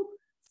new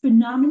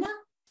phenomena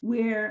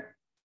where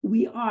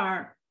we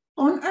are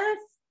on earth,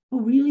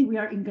 or really we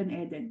are in Gan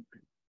Eden.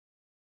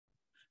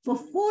 For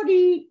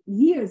 40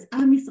 years,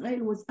 Am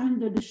Israel was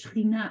under the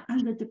Shekhinah,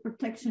 under the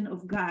protection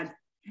of God.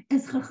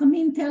 As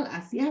Chachamim tell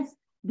us, yes,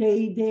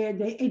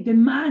 the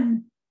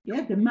man,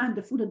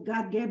 the food that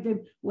God gave them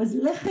was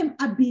lechem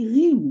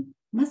abirim.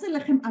 Ma ze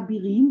lechem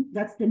abirim?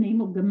 That's the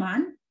name of the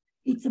man.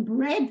 It's a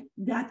bread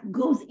that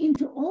goes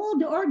into all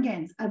the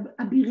organs.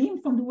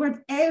 Abirim from the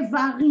word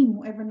evarim,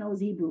 whoever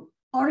knows Hebrew,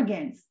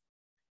 organs.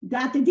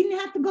 That they didn't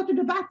have to go to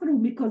the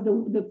bathroom because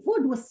the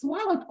food was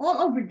swallowed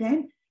all over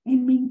them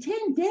and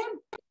maintained them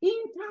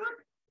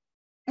intact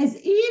as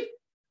if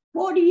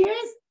 40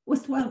 years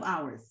was 12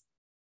 hours.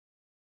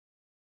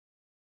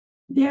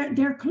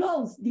 Their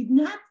clothes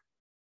didn't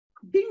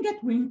get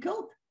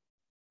wrinkled,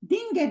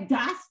 didn't get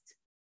dust,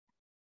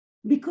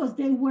 because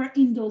they were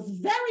in those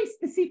very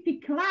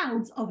specific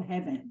clouds of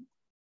heaven.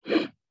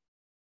 It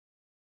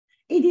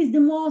is the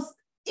most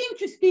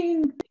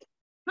interesting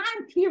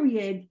time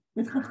period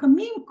that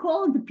Chachamim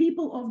called the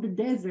people of the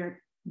desert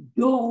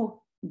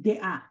Dor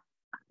De'ah,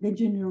 the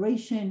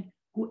generation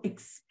who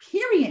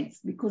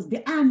experienced, because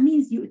De'ah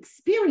means you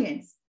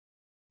experience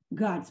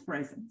God's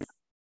presence.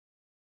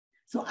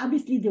 So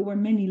obviously there were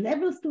many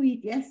levels to it.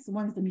 Yes,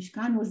 once the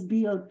Mishkan was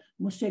built,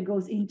 Moshe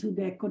goes into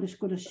the Kodesh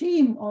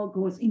Kodashim, or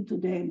goes into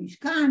the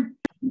Mishkan,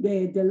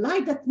 the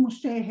light that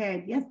Moshe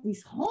had. Yes,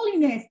 this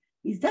holiness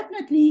is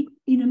definitely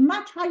in a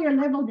much higher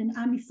level than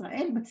Am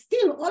Yisrael, but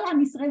still all Am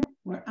Yisrael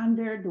were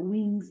under the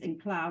wings and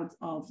clouds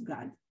of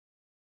God.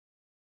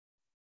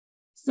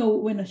 So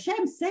when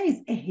Hashem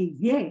says,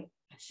 Eheyeh,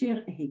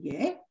 Asher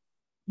Eheyeh,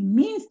 he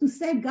means to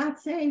say, God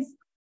says,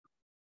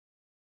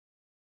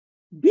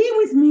 be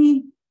with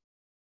me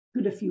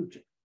to the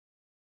future.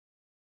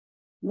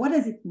 What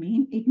does it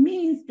mean? It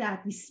means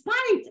that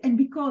despite and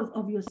because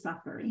of your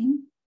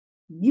suffering,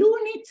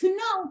 you need to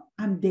know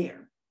I'm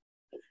there.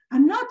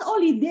 I'm not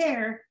only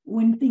there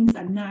when things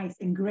are nice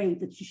and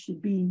great, that you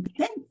should be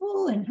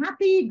thankful and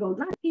happy, go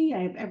lucky,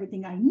 I have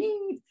everything I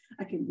need,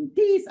 I can do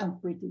this, I'm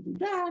free to do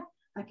that,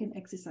 I can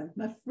exercise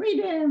my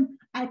freedom,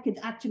 I could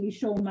actually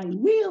show my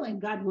will,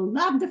 and God will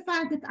love the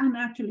fact that I'm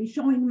actually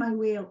showing my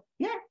will.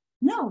 Yeah,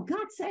 no,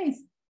 God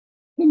says,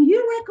 can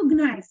you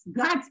recognize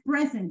God's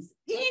presence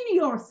in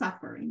your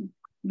suffering?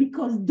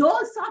 Because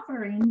those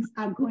sufferings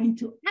are going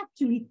to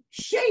actually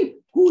shape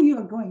who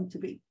you're going to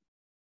be.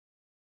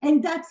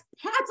 And that's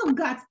part of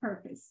God's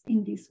purpose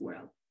in this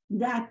world,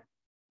 that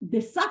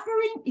the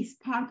suffering is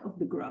part of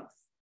the growth.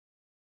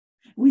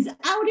 Without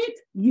it,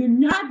 you're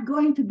not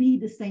going to be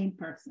the same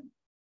person.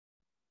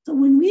 So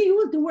when we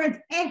use the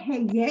word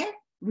eheyeh,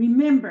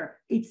 remember,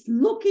 it's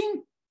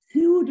looking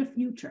to the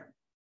future.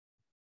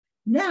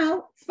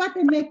 Now, Sfat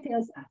Emet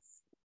tells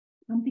us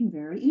something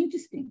very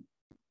interesting.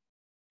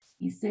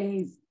 He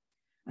says,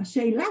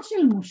 Asheilah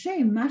shel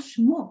Moshe ma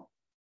shmo.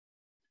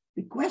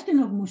 The question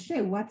of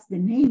Moshe, what's the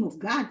name of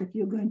God that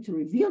you're going to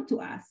reveal to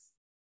us?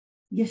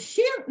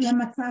 Yashir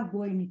lematzav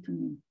bo הם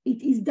nitunim.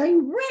 It is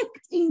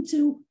direct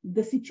into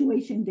the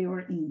situation they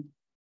were in.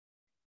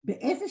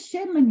 באיזה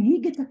שם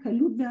מנהיג את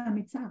הקלות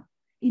והמצר?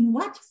 In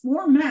what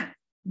format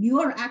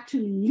you're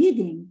actually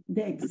leading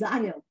the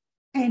exile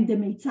and the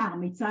mitzar?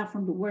 Mitzar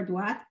from the word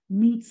what?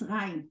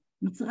 Mitzrayim.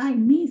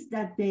 Mitzrayim means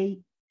that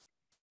they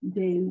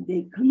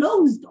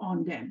closed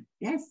on them.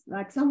 Yes,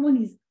 like someone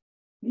is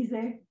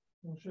there.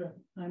 משה.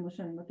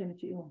 משה, אני נותנת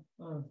שיעור.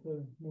 בסדר,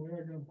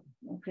 מורה גם.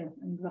 אוקיי,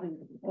 אני כבר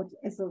עוד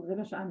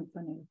 10 שעה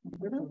מתפנה.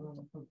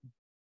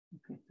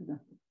 אוקיי, תודה.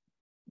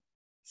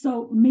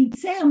 So,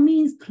 Meitzer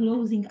means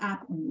closing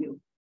up on you.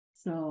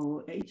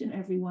 So, each and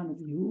every one of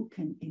you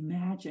can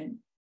imagine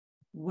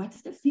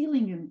what's the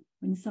feeling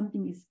when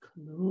something is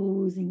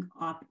closing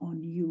up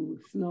on you,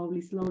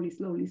 slowly,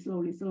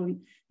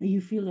 that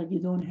you feel that you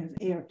don't have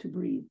air to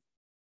breathe,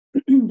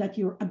 that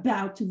you're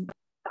about to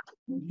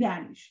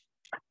vanish.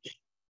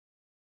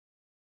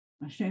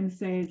 Hashem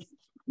says,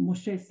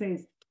 Moshe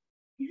says,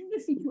 this is the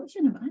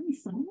situation of Am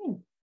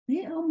Yisrael.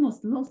 They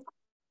almost lost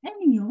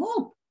any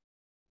hope.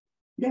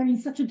 They're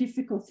in such a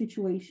difficult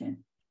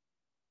situation.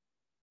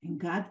 And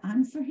God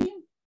answered him,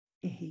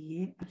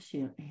 Eheyeh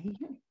asher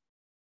eheyeh.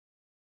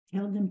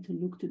 Tell them to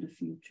look to the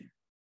future.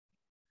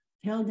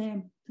 Tell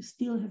them to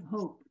still have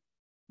hope.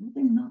 Tell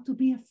them not to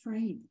be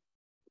afraid.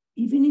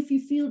 Even if you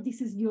feel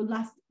this is your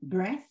last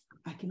breath,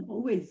 I can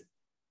always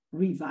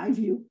revive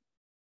you,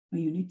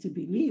 but you need to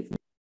believe.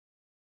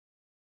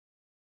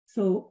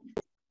 So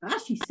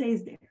Rashi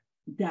says there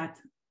that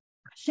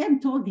Hashem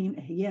told him,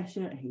 Eheyeh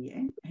asher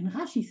eheyeh, and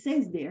Rashi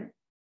says there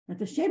that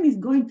Hashem is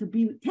going to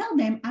be, tell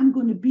them, I'm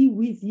going to be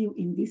with you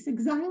in this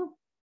exile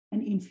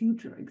and in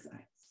future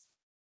exiles.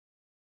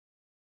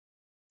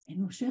 And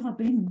Moshe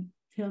Rabbeinu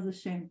tells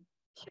Hashem,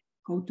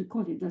 quote to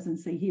quote, it doesn't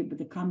say here, but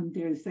the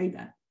commentaries say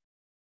that.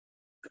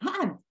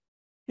 God,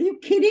 are you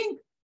kidding?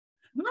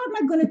 How am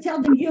I going to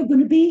tell them you're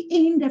going to be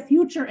in the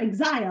future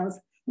exiles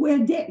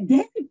where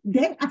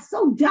they are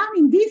so down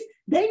in this,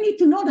 they need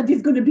to know that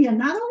there's going to be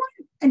another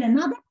one and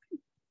another one.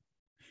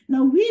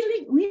 Now,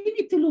 really, we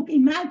need to look,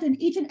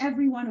 imagine each and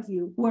every one of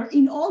you who are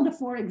in all the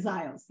 4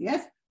 exiles.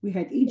 Yes, we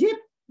had Egypt,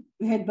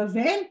 we had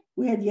Bavel,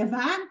 we had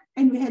Yavan,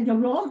 and we had the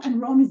Rome,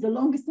 and Rome is the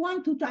longest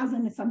one, 2,000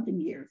 and something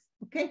years.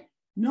 Okay,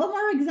 no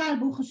more exile.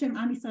 Baruch Hashem,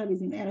 Am Yisrael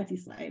is in Eretz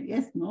Israel.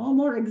 Yes, no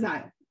more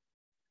exile.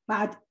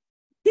 But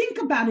think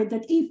about it,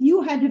 that if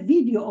you had a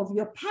video of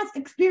your past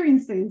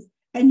experiences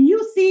and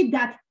you see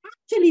that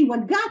actually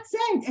what God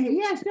said,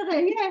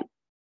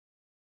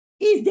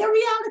 is the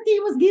reality he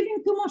was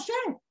giving to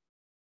Moshe.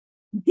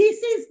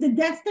 This is the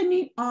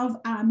destiny of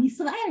Am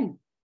Yisrael.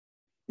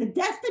 The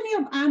destiny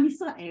of Am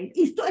Yisrael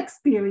is to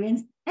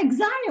experience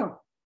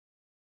exile.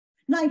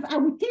 Now, if I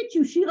would teach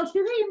you Shir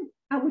HaShirim,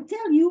 I would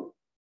tell you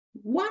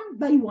one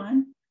by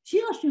one,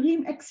 Shir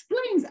HaShirim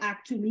explains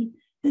actually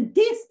that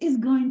this is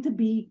going to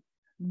be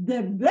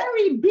the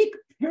very big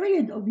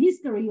period of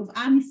history of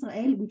Am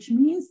Yisrael, which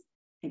means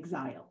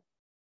exile.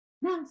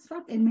 Now,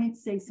 Sfat Emet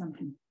says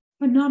something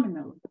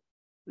phenomenal.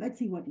 Let's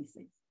see what he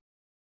says.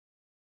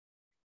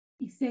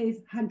 He says,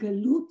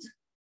 Hagalut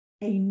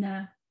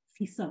eina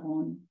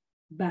fisaron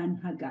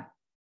banhaga.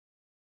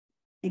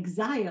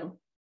 Exile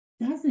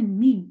doesn't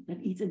mean that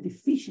it's a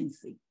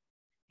deficiency.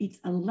 It's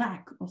a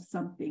lack of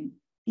something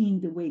in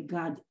the way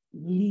God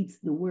leads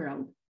the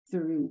world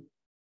through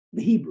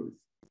the Hebrews,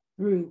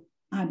 through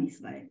Am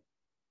Yisrael.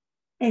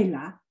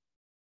 Ela,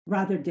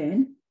 rather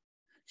than,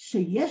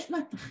 sheyesh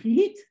la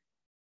tachlit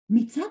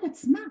mitzad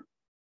atzma.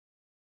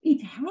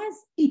 It has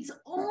its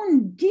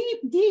own deep,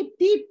 deep,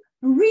 deep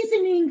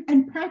reasoning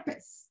and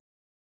purpose.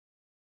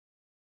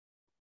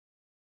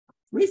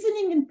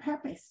 Reasoning and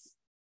purpose.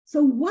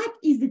 So what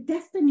is the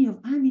destiny of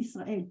Am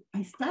Yisrael?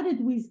 I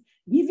started with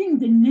giving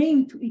the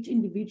name to each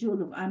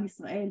individual of Am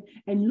Yisrael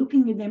and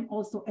looking at them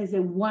also as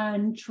a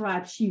one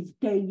tribe,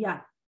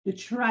 Shivteya, the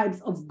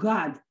tribes of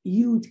God,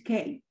 Yud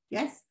K.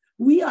 Yes,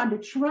 we are the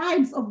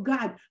tribes of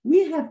God.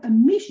 We have a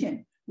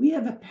mission. We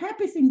have a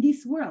purpose in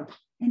this world.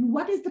 And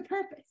what is the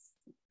purpose?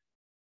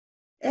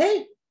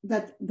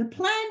 That the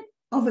plan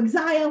of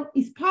exile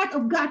is part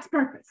of God's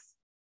purpose.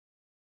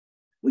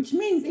 Which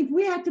means if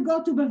we had to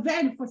go to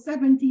Bavel for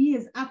 70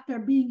 years after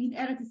being in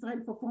Eretz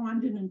Israel for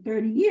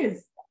 430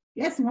 years,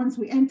 yes, once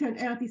we entered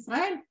Eretz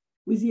Israel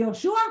with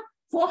Yoshua,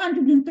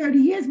 430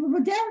 years we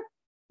were there.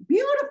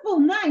 Beautiful,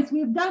 nice.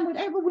 We've done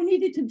whatever we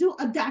needed to do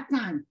at that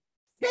time.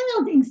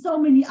 Failed in so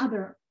many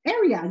other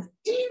areas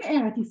in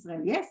Eretz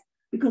Israel, yes?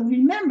 Because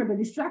remember, the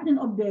destruction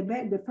of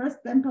the first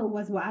temple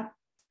was what?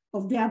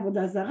 Of the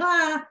Avodah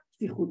Zarah,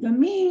 Shfichut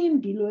Damim,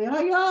 Gilui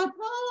Arayot.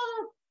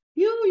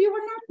 You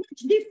were not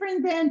much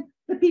different than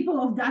the people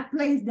of that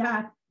place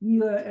that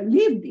you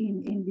lived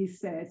in this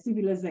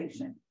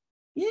civilization.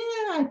 Yeah,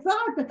 I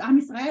thought that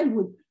Am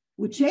Yisrael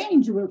would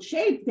change, will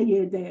shape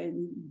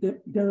the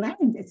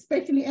land,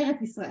 especially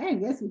Eretz Israel,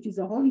 yes, which is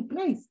a holy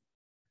place.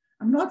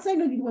 I'm not saying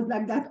that it was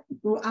like that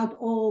throughout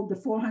all the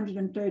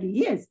 430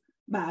 years,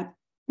 but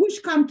push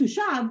come to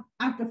shove,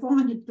 after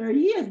 430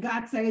 years,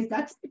 God says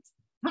that's it,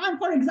 time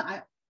for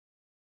exile.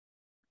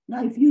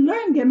 Now, if you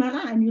learn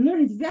Gemara and you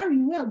learn it very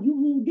well, you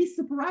will be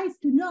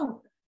surprised to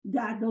know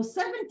that those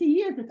 70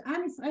 years that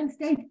Am Yisrael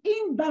stayed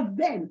in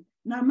Bavel.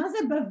 Now,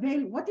 Maze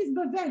Bavel, what is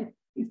Bavel?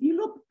 If you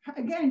look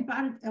again,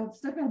 part of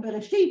Sefer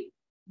Bereshit,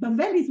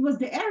 Bavel was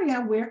the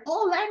area where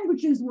all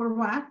languages were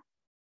what?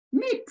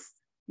 Mixed.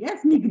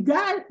 Yes,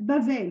 Migdal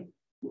Bavel.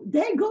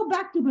 They go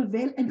back to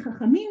Bavel and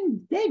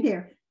Chachamim stay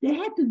there. They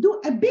had to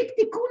do a big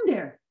tikkun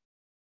there.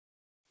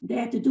 They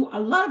had to do a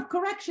lot of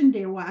correction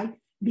there. Why?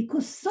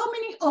 Because so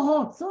many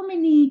orot, so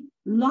many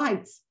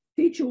lights,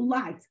 spiritual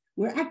lights,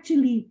 were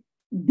actually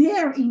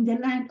there in the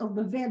land of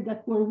Bavel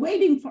that were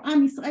waiting for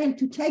Am Yisrael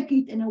to take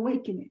it and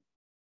awaken it.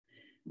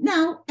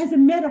 Now, as a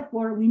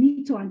metaphor, we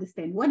need to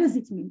understand, what does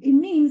it mean? It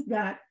means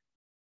that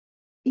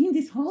in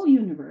this whole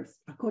universe,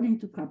 according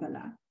to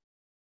Kabbalah,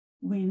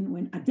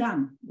 when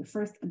Adam, the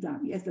first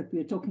Adam, yes, that we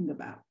are talking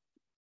about,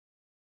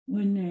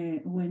 when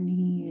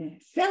he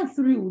fell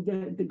through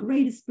the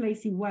greatest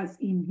place he was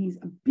in his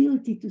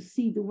ability to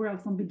see the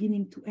world from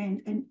beginning to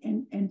end,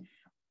 and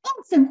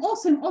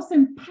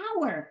awesome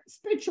power,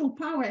 spiritual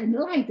power and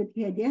light that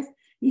he had, yes,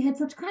 he had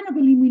such kind of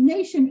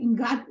illumination in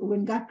God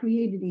when God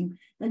created him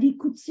that he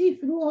could see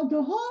through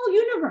the whole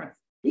universe.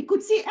 He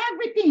could see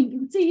everything. He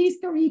could see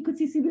history. He could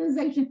see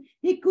civilization.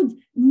 He could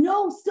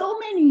know so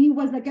many. He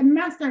was like a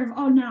master of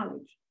all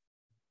knowledge.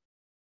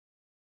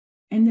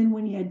 And then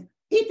when he had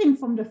eaten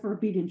from the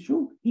forbidden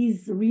fruit,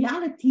 his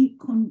reality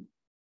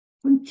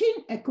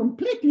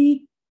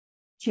completely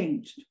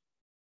changed.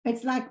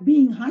 It's like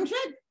being 100,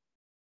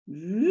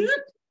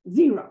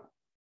 0.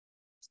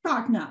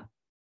 Start now.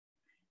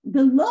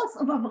 The loss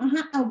of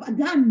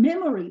Adam's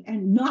memory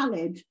and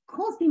knowledge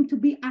caused him to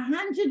be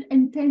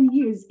 110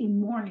 years in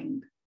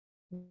mourning.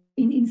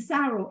 in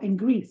sorrow and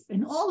grief.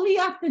 And only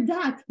after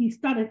that, he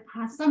started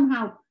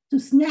somehow to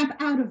snap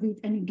out of it,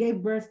 and he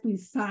gave birth to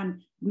his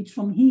son, which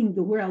from him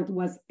the world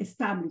was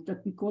established,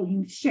 that we call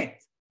him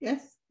Shet.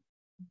 Yes?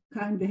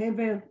 Kind the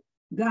Hevel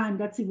gone,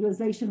 that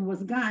civilization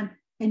was gone,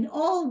 and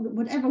all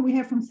whatever we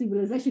have from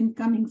civilization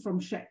coming from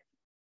Shet.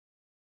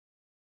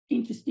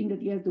 Interesting that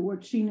he has the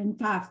word Shin and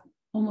Taf,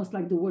 almost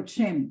like the word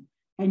Shem.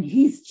 And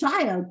his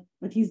child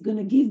that he's going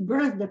to give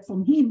birth, that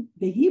from him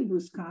the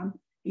Hebrews come,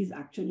 is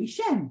actually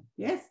Shem.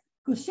 Yes?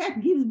 Because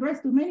Shet gives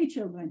birth to many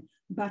children.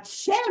 But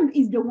Shem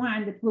is the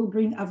one that will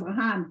bring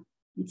Abraham,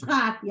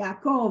 Yitzchak,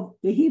 Yaakov,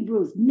 the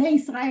Hebrews, Bnei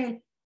Israel,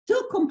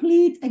 to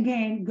complete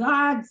again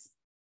God's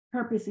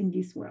purpose in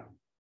this world.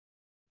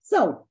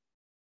 So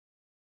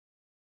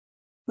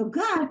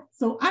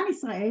Am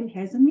Israel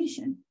has a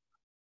mission.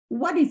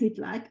 What is it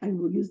like? I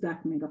will use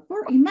that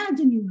metaphor.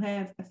 Imagine you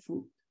have a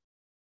fruit.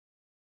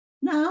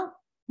 Now,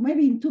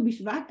 maybe in Tu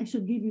B'Shvat, I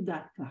should give you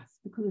that class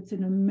because it's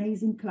an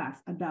amazing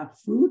class about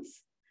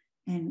fruits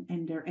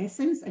and their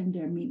essence and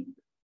their meaning.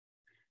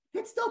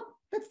 Let's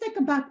take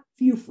about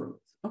few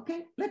fruits,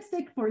 okay? Let's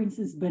take, for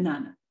instance,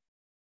 banana.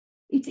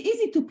 It's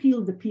easy to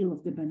peel the peel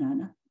of the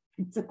banana.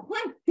 It's a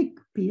quite thick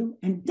peel,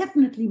 and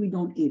definitely we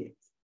don't eat it.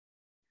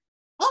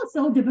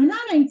 Also, the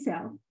banana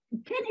itself, you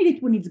can't eat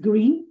it when it's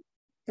green.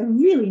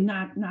 Really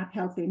not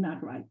healthy,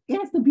 not right. It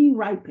has to be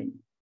ripened.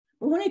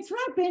 But when it's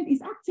ripened,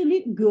 it's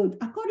actually good.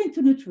 According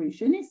to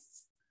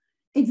nutritionists,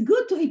 it's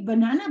good to eat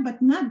banana,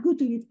 but not good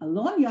to eat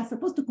alone. You are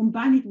supposed to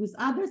combine it with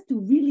others to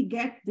really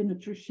get the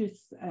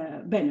nutritious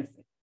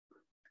benefit.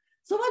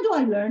 So what do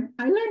I learn?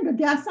 I learned that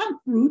there are some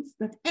fruits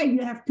that A,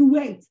 you have to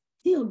wait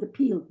till the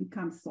peel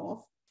becomes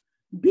soft.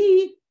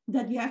 B,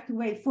 that you have to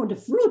wait for the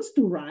fruits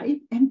to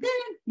ripe, and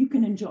then you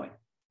can enjoy it.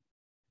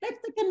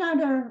 Let's take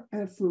another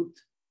fruit,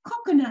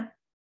 coconut.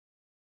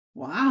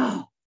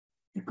 Wow,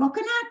 the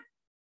coconut,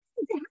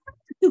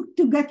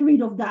 to get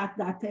rid of that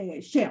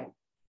shell.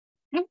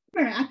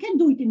 I can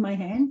do it in my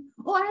hand,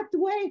 or I have to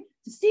wait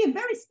to see a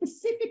very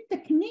specific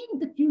technique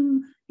that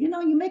you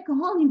make a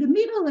hole in the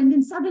middle, and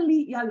then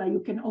suddenly, yalla,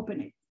 you can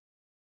open it.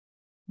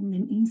 And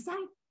then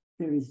inside,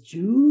 there is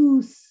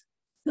juice,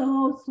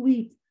 so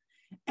sweet.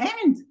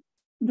 And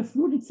the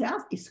fruit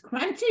itself is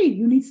crunchy.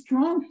 You need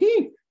strong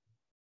teeth.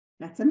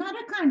 That's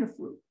another kind of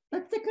fruit.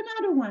 Let's take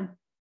another one.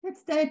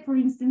 Let's take, for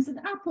instance, an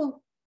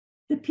apple.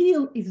 The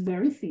peel is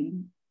very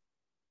thin.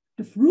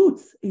 The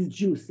fruit is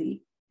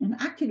juicy. And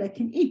actually, I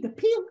can eat the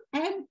peel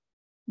and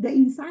the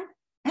inside.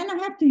 And I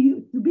have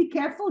to be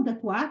careful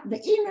that what? The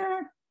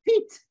inner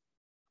pit,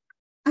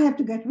 I have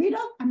to get rid of.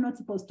 I'm not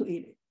supposed to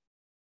eat it.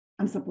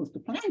 I'm supposed to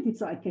plant it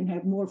so I can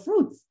have more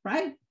fruits,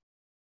 right?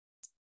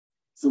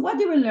 So what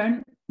do we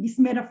learn? This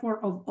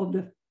metaphor of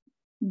the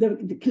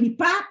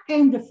klipa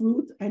and the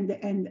fruit and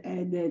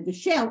the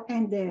shell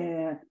and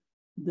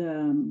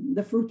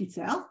the fruit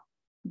itself,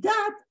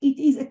 that it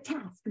is a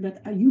task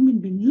that a human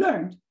being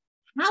learned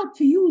how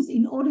to use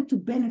in order to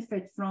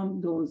benefit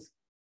from those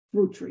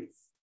fruit trees.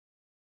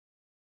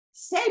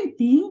 Same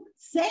thing,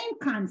 same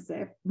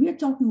concept. We are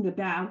talking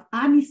about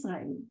Am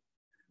Israel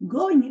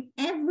going in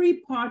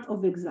every part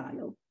of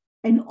exile,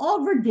 and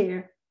over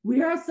there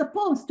we are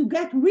supposed to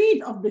get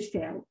rid of the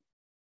shell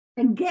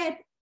and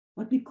get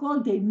what we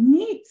call the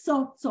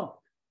nitzotzot.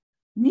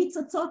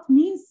 Nitzotzot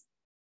means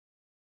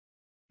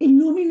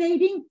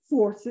illuminating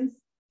forces,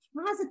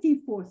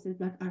 positive forces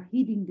that are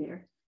hidden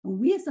there. And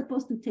we are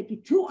supposed to take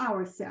it to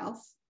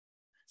ourselves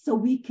so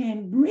we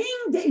can bring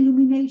the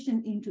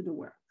illumination into the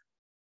world.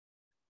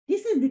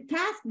 This is the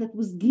task that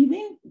was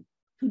given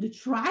to the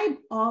tribe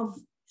of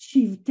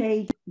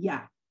Shivtei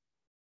Yah.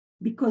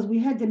 Because we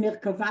had the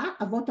Merkava,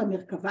 Avot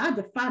HaMerkava,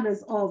 the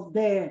fathers of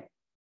the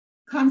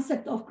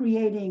concept of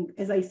creating,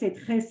 as I said,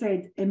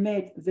 Chesed,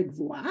 Emet,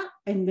 Vegvua,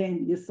 and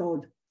then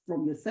Yesod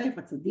from Yosef,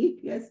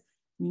 Atzadik, yes,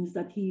 means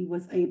that he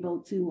was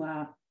able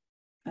to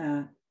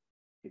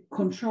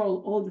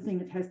control all the things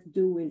that has to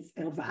do with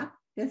erva,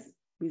 yes,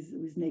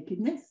 with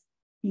nakedness.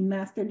 He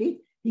mastered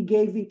it. He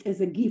gave it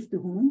as a gift to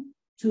whom?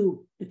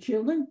 To the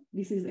children.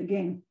 This is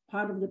again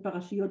part of the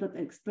parashiot that I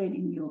explained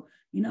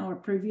in our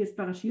previous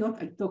parashiot.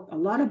 I talked a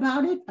lot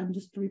about it. I'm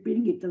just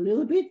repeating it a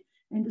little bit,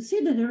 and to see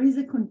that there is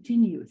a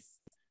continuous.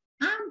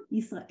 Am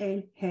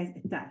Israel has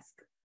a task.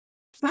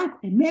 Fat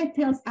Emet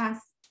tells us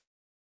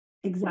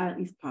exile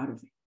is part of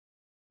it.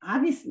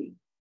 Obviously,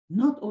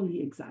 not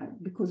only exile,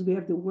 because we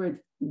have the word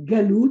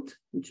galut,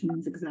 which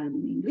means exile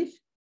in English,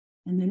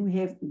 and then we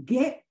have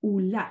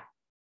geula.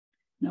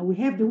 Now we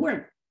have the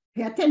word.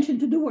 Pay attention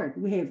to the word.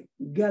 We have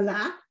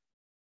gala,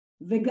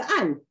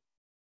 vegaal.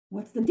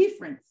 What's the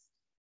difference?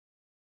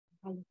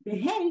 The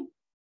hey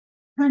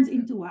turns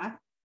into what?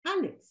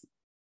 Aleph,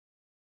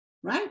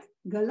 right?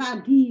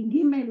 Gala,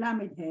 gimel,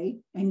 lamed, hey,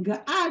 and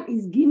gaal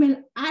is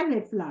gimel,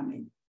 aleph,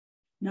 lamed.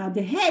 Now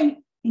the hey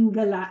in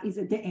gala is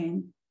at the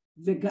end.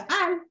 The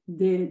gaal,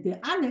 the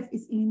aleph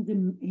is in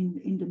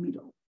the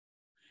middle.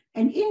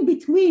 And in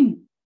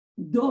between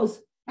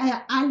those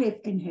aleph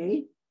and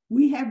hey,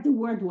 we have the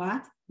word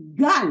what?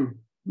 Gal.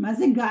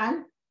 Maze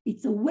gal,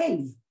 it's a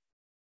wave.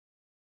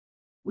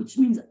 which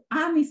means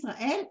Am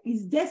Israel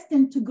is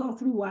destined to go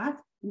through what?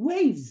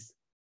 Waves.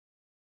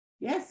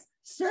 Yes,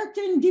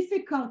 certain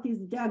difficulties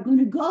they are going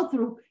to go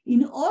through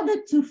in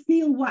order to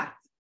feel what?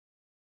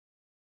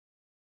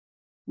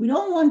 We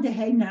don't want the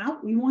Hey now,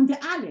 we want the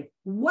Aleph.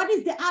 What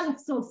is the Aleph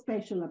so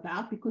special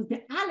about? Because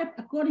the Aleph,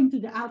 according to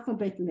the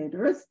alphabet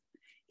letters,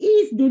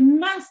 is the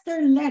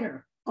master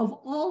letter of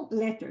all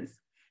letters.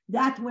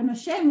 That when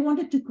Hashem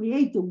wanted to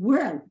create the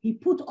world, he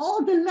put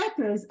all the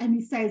letters and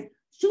he says,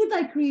 should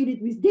I create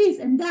it with this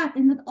and that,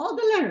 all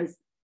the letters?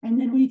 And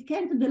then when it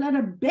came to the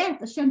letter Bet,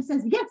 Hashem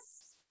says,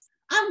 yes,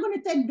 I'm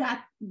going to take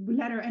that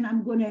letter and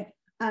I'm going to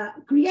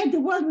create the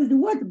world with the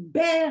word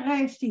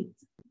Bereshit.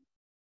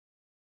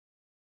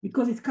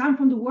 Because it comes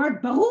from the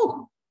word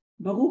Baruch.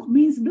 Baruch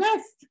means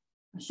blessed.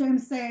 Hashem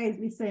says,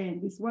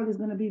 listen, this world is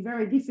going to be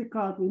very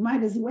difficult. We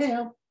might as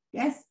well,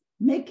 yes,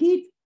 make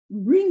it,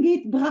 bring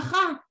it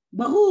bracha,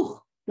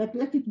 Baruch, that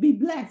let it be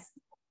blessed.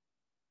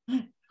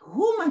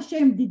 Whom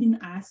Hashem didn't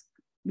ask,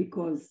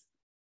 because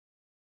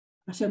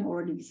Hashem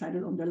already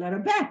decided on the letter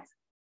Bet.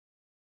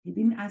 He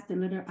didn't ask the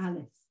letter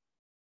Aleph.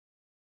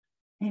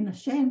 And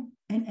Hashem,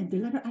 and the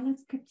letter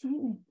Aleph kept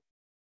silent.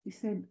 He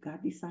said,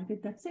 God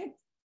decided, that's it.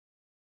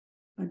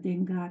 But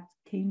then God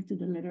came to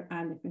the letter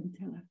Aleph and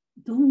tell her,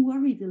 don't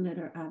worry, the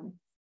letter Aleph.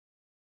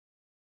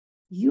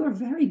 You're a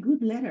very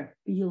good letter,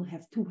 but you'll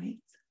have to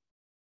wait.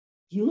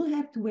 You'll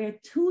have to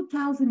wait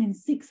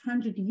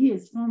 2,600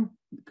 years from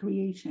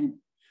creation,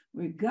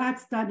 where God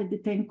started the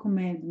 10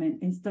 Commandments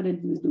and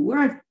started with the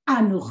word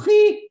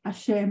Anochi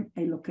Hashem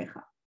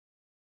Elokecha.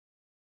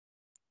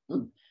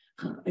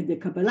 The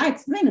Kabbalah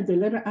explained that the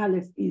letter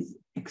Aleph is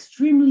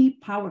extremely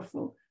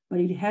powerful, but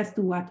it has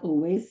to what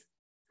always?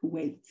 To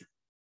wait.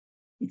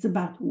 It's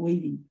about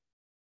waiting.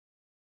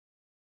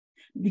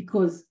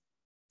 Because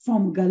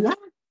from Galah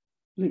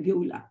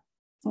leGeula,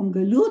 from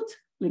Galut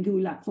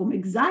leGeula, from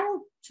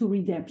exile to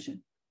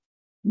redemption.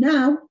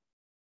 Now,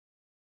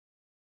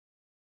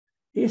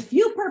 there's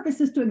few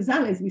purposes to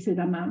exile, as we said.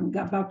 I'm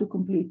about to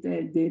complete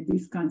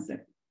this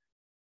concept.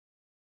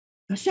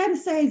 Hashem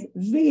says,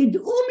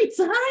 "V'yed'u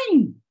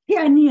Mitzrayim ki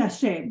ani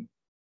Hashem."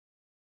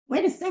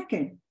 Wait a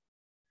second.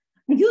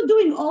 Are you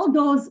doing all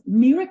those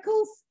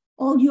miracles,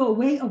 all your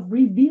way of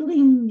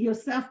revealing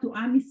yourself to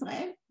Am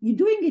Israel? You're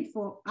doing it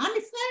for Am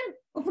Israel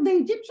or for the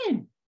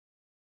Egyptian?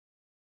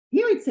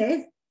 Here it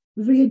says,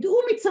 "V'yed'u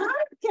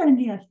Mitzrayim ki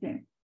ani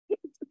Hashem." You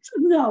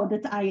should know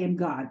that I am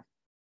God.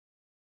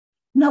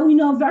 Now we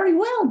know very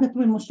well that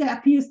when Moshe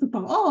appears to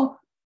Paro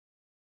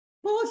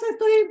says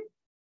to him,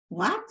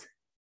 what?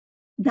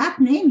 That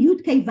name,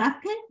 Yud-Kei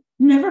Vav-Kei?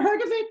 Never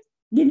heard of it.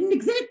 Didn't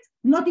exist.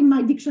 Not in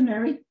my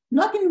dictionary.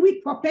 Not in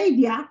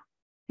Wikipedia.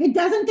 It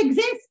doesn't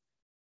exist.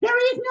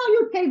 There is no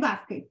Yud-Kei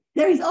Vav-Kei.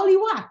 There is only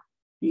what?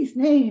 This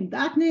name,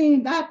 that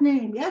name, that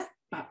name. Yes?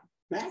 But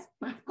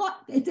of course,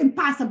 it's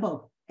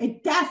impossible.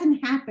 It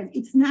doesn't happen.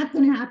 It's not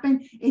going to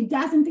happen. It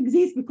doesn't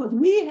exist because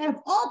we have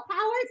all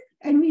powers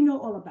and we know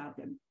all about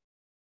them.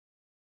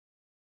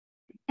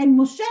 And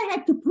Moshe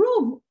had to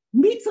prove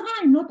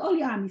Mitzrayim, not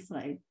only Am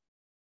Israel.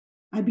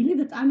 I believe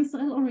that Am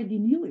Israel already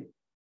knew it,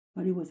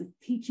 but it was a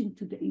teaching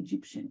to the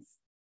Egyptians.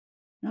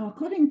 Now,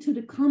 according to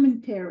the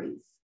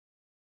commentaries,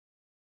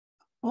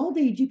 all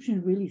the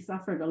Egyptians really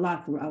suffered a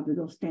lot throughout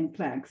those 10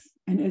 plagues.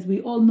 And as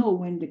we all know,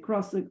 when the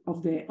crossing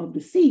of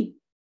the sea,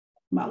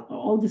 well,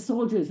 all the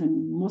soldiers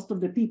and most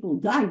of the people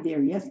died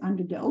there, yes,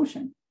 under the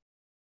ocean.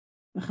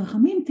 The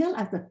Chachamim tell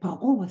us that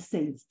Paro was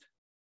saved.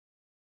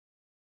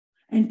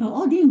 And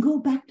Paro didn't go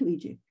back to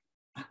Egypt.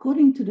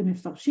 According to the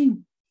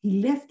Mefarshim,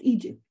 he left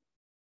Egypt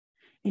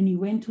and he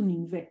went to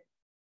Nineveh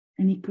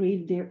and he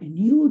created there a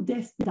new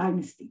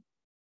dynasty.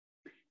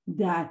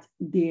 That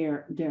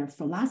their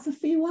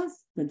philosophy was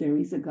that there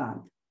is a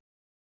God.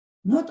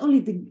 Not only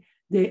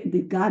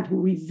the God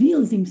who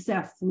reveals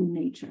himself through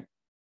nature,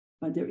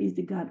 but there is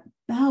the God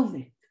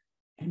Balvik.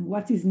 And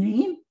what's his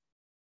name?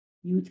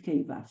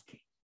 Yud-Kei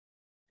Vav-Kei.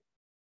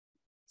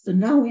 So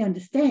now we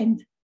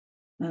understand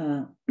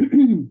not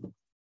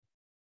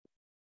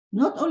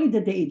only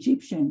that the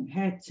Egyptian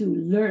had to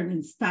learn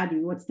and study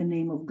what's the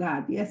name of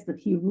God, yes, that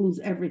he rules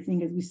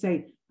everything, as we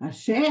say,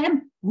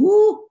 Hashem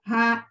hu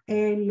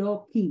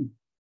ha-Elokim,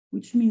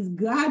 which means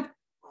God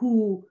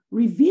who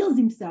reveals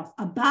himself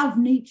above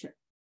nature,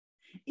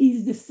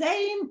 is the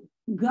same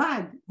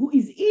God who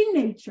is in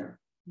nature,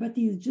 but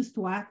he is just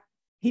what?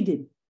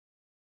 Hidden.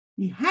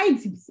 He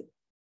hides himself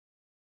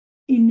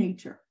in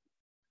nature,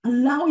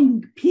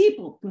 allowing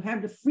people to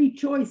have the free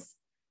choice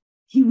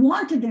he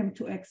wanted them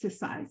to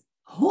exercise,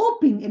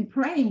 hoping and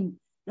praying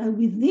that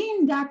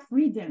within that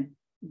freedom,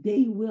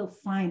 they will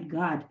find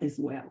God as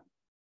well.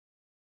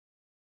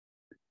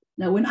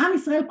 Now, when Am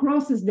Israel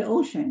crosses the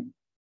ocean,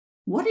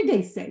 what did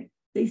they say?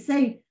 They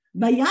say,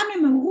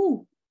 Bayamim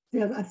amru,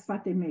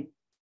 asfat emet,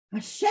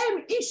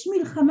 Hashem ish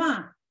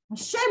milchama,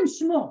 Hashem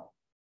shmo.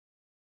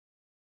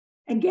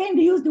 Again,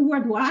 they use the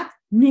word what?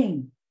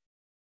 Name.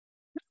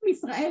 Am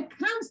Israel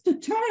comes to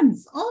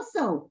terms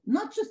also,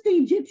 not just the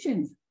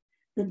Egyptians,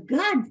 that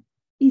God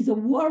is a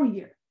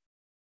warrior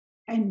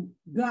and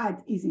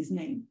God is his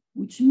name,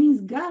 which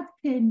means God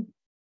can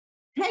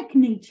take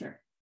nature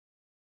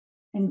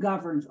and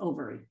governs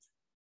over it.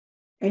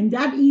 And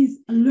that is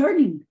a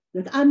learning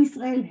that Am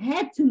Yisrael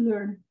had to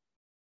learn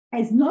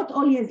as not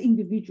only as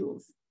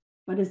individuals,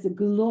 but as a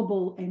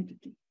global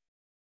entity.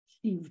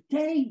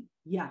 Shivtei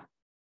Yah,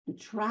 the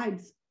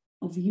tribes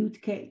of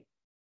Yud K,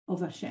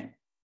 of Hashem.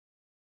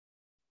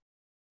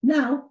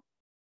 Now,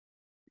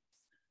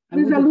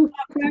 Ms. Alouf,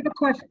 I have a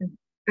question.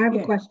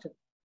 a question.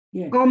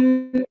 Yeah.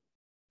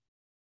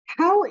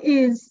 How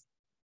is,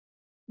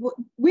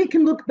 we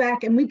can look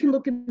back and we can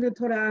look in the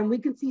Torah and we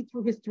can see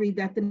through history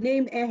that the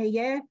name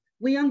Eheyeh,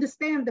 we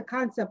understand the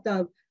concept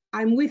of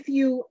I'm with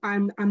you,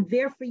 I'm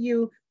there for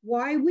you.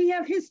 Why? We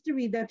have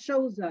history that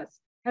shows us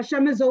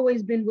Hashem has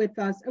always been with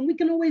us, and we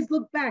can always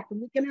look back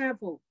and we can have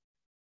hope.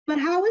 But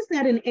how is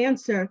that an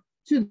answer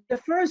to the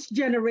first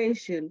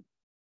generation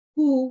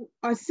who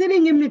are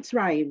sitting in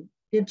Mitzrayim?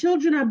 Their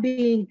children are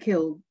being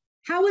killed.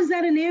 How is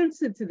that an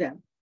answer to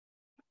them?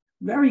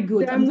 Very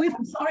good. I'm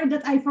sorry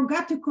that I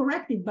forgot to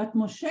correct it, but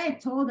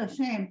Moshe told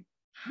Hashem,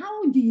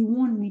 how do you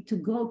want me to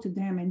go to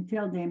them and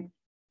tell them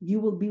you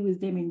will be with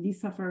them in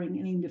this suffering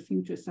and in the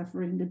future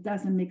suffering? That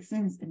doesn't make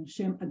sense. And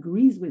Hashem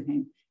agrees with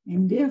him.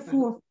 And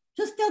therefore,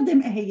 just tell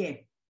them,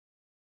 Eheyeh.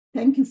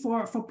 Thank you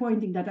for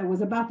pointing that. I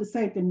was about to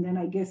say it, and then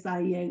I guess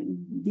I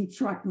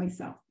detract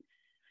myself.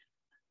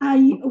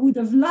 I would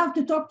have loved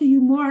to talk to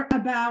you more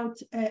about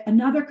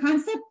another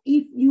concept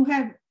if you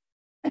have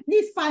at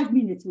least 5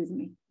 minutes with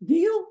me. Do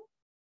you?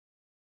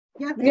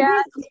 Yeah.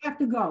 Yes. We have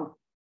to go.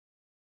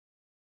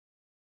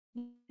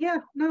 Yeah,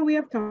 no, we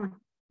have time.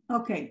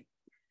 Okay.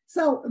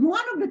 So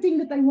one of the things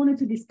that I wanted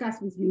to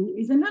discuss with you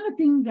is another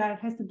thing that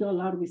has to do a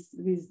lot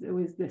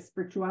with the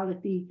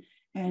spirituality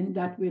and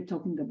that we're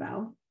talking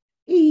about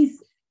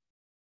is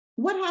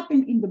what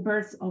happened in the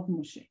birth of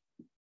Moshe.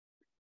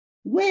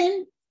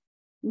 When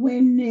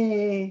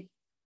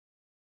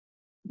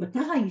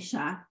Batara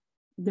Isha,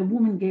 the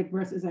woman gave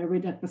birth, as I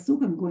read that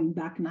pasuk, I'm going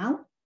back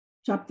now,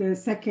 chapter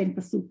 2,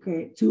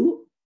 pasuk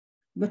 2,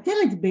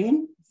 Vatelet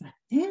ben,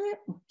 Vatele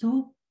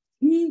oto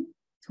ki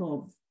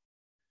tov.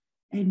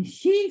 And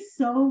she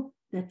saw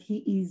that he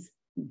is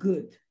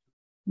good.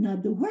 Now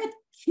the word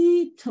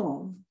ki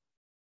tov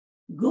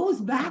goes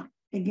back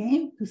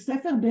again to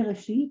Sefer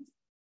Bereshit,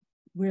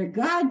 where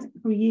God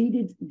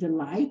created the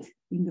light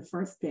in the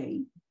first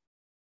day.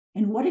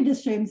 And what did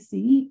Hashem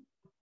see?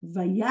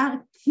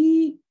 Vayar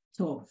ki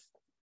tov.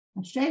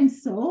 Hashem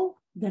saw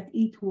that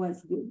it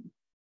was good.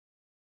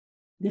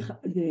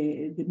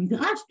 The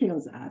Midrash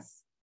tells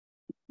us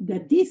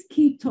that this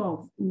ki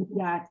tov is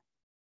that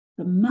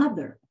the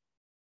mother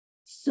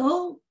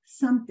saw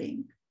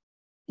something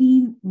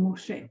in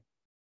Moshe.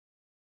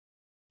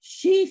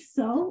 She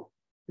saw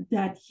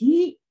that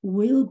he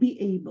will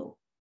be able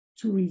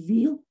to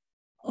reveal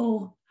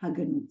Or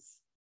Haganuz.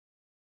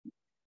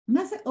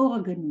 מה זה Or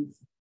Haganuz?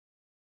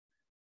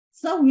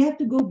 So we have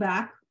to go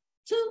back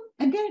to,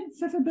 again,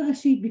 Sefer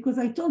Bereshit, because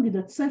I told you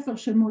that Sefer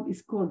Shemot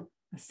is called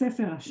a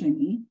Sefer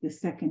Hasheni, the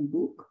second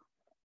book,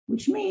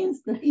 which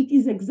means that it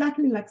is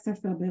exactly like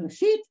Sefer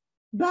Bereshit,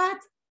 but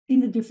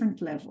in a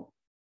different level.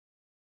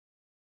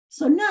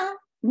 So now,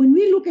 when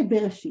we look at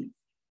Bereshit,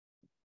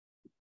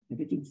 I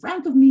have it in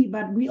front of me,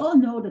 but we all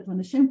know that when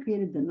Hashem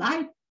created the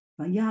light,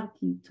 Vayar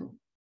ki tov.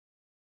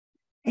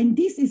 And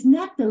this is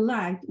not the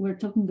light we're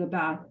talking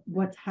about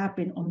what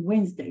happened on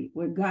Wednesday,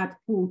 where God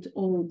put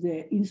all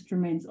the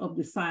instruments of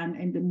the sun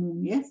and the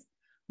moon. Yes,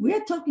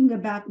 we're talking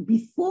about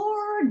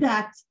before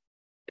that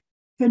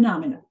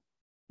phenomenon,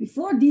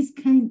 before this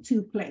came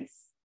to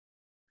place.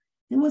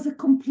 There was a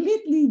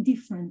completely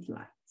different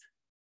light.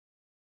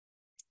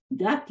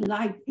 That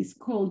light is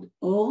called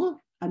Or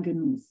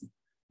Haganuz.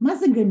 מה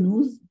זה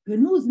גנוז?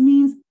 גנוז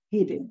means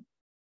hidden,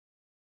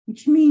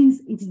 which means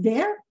it's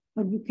there,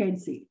 but you can't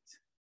see it.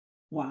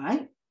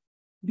 Why?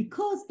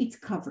 Because it's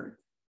covered.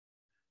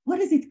 What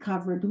is it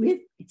covered with?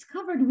 It's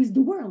covered with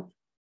the world.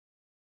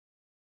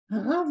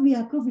 Rav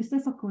Yaakov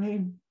Yosef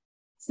HaKohen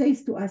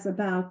says to us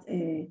about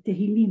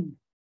Tehillim.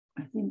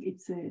 I think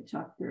it's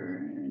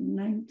chapter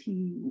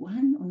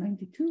 91 or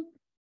 92,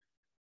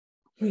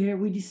 where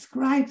we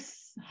describe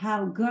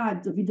how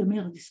God, David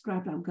Amer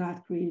described how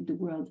God created the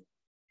world.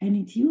 And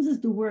it uses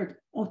the word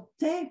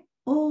Ote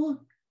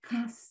Or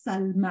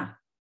Kasalma.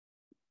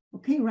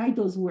 Okay, write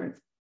those words.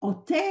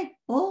 Ote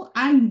Or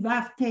Ayin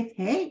Vav Tet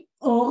He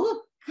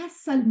Or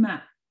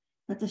Kasalma.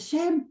 That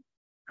Hashem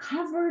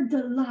covered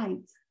the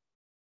light.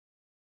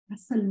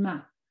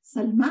 Kasalma.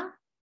 Salma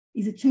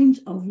is a change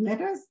of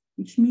letters,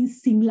 which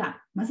means simla.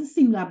 מה זה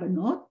simla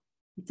banot?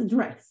 It's a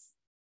dress.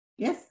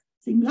 Yes?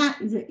 Simla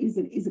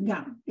is a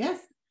gown. Yes?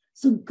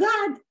 So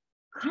God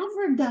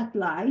covered that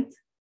light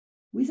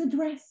with a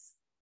dress,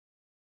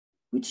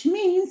 which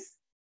means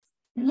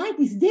the light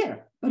is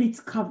there, but it's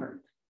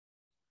covered.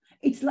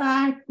 It's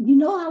like, you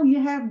know how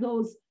you have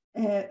those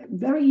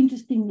very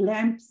interesting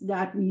lamps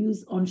that we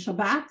use on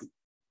Shabbat,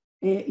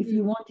 if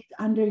you want it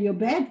under your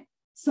bed.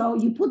 So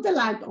you put the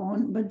light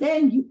on, but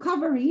then you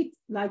cover it,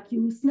 like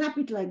you snap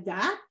it like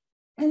that,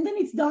 and then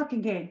it's dark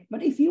again.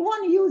 But if you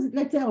want to use it,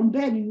 let's say on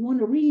bed, and you want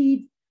to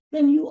read,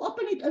 then you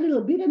open it a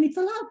little bit and it's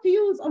allowed to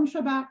use on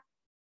Shabbat.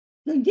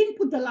 So you didn't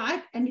put the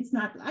light and it's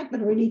not light,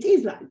 but really it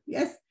is light,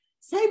 yes?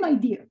 Same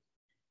idea.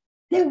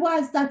 There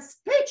was that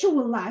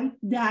spiritual light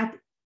that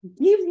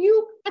gives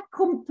you a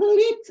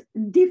complete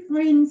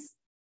different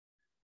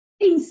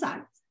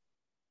insight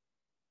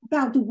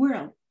about the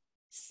world,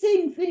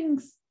 seeing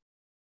things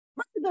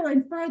further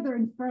and further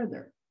and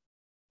further,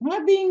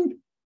 having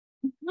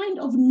a kind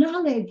of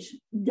knowledge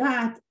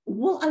that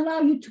will allow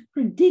you to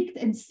predict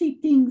and see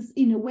things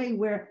in a way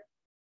where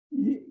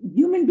the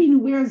human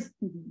being wears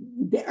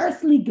the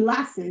earthly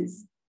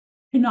glasses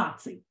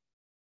cannot see.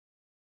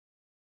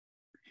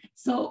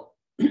 So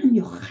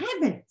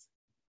Yocheved,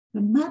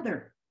 the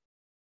mother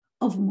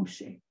of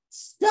Moshe,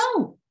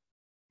 so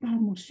that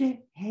Moshe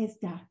has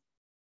that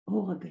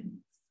organ,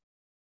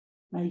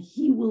 that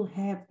he will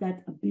have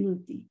that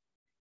ability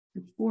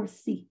to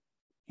foresee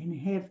and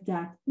have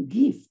that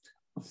gift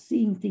of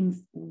seeing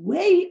things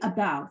way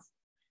above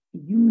the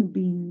human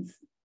being's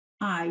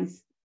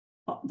eyes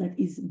that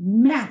is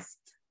masked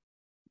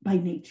by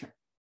nature.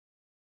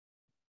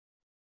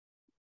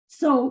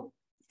 So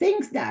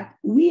things that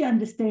we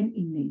understand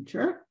in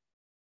nature,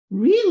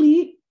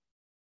 really,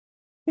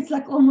 it's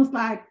like almost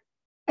like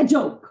a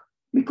joke,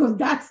 because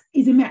that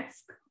is a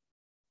mask.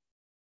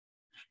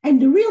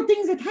 And the real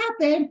things that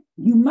happen,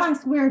 you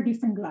must wear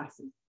different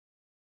glasses.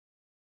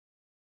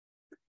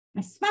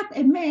 Sfat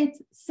Emet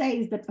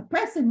says that a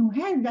person who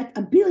has that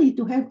ability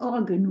to have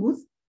organus,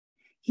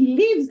 he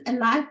lives a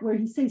life where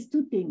he says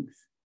two things.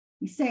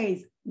 He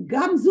says,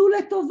 Gam zu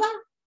letova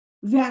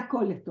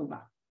ve'akol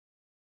letova.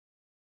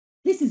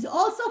 This is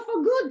also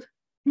for good,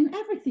 and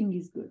everything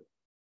is good.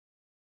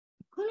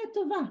 Kol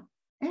letova.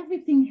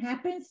 Everything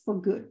happens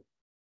for good.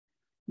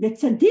 The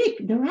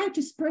tzaddik, the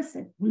righteous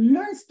person who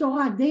learns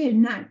Torah day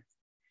and night,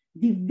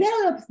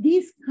 develops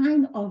this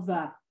kind of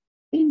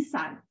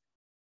insight,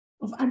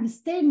 of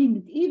understanding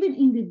that even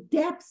in the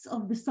depths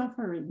of the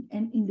suffering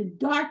and in the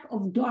dark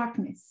of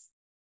darkness,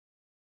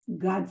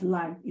 God's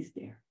light is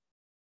there.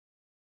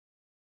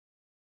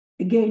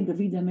 Again,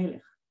 David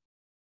HaMelech,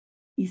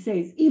 he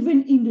says,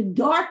 even in the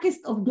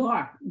darkest of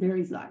dark, there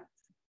is light.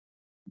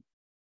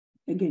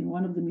 Again,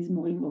 one of the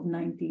Mizmorim of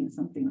 19,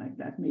 something like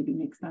that. Maybe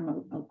next time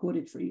I'll quote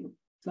it for you.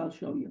 So I'll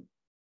show you.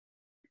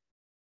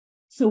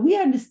 So we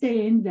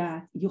understand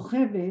that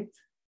Yocheved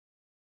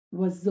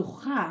was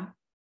Zocha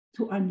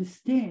to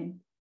understand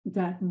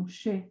that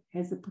Moshe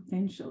has a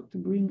potential to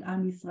bring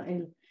Am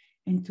Yisrael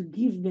and to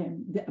give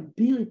them the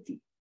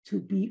ability to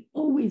be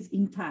always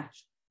in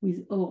touch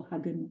with Or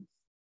Haganut,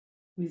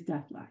 with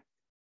that light.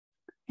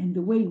 And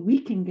the way we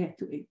can get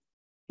to it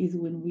is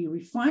when we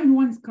refine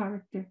one's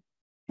character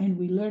and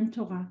we learn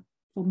Torah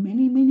for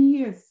many, many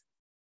years.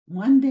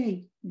 One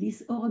day,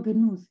 this Or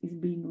Haganut is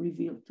being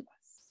revealed to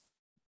us.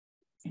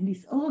 And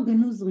this Or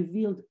Haganut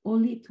revealed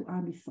only to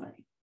Am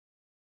Yisrael.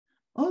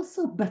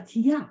 Also,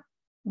 Batya,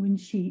 when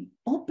she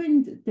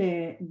opened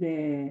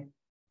the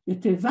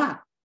teva,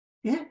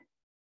 yeah,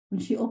 when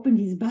she opened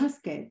his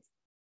basket,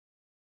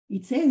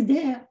 it says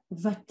there,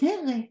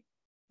 Vatere,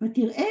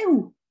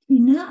 Vatireu, ki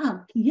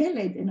na'ar, ki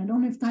yeled, and I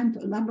don't have time to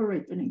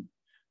elaborate on it,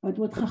 but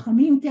what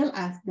Chachamim tell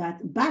us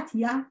that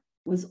Batya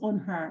was on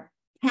her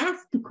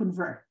path to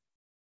convert.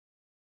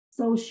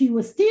 So she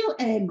was still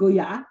a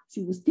Goya,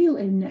 she was still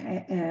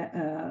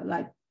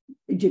like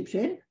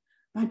Egyptian,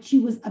 but she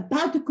was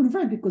about to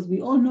convert, because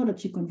we all know that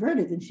she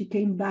converted and she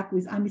came back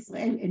with Am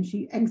Yisrael and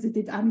she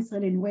exited Am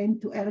Yisrael and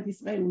went to Eretz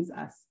Yisrael with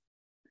us.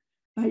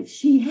 But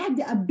she had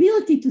the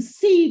ability to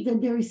see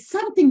that there is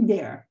something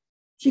there.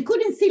 She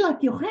couldn't see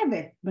like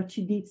Yocheved, but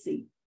she did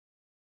see.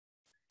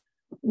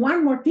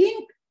 One more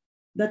thing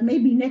that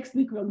maybe next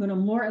week we're going to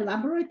more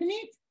elaborate on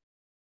it,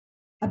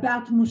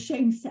 about Moshe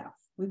himself.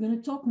 We're going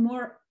to talk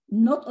more,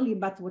 not only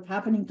about what's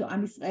happening to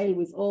Am Yisrael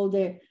with all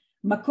the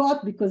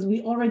Makot, because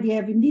we already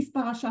have in this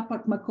Parashat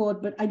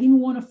Makot, but I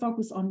didn't want to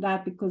focus on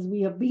that because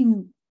we have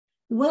been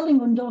dwelling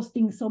on those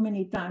things so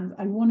many times.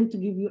 I wanted to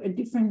give you a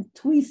different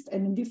twist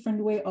and a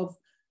different way of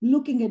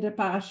looking at the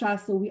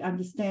Parashat so we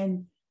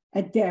understand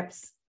at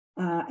depth.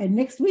 And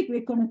next week,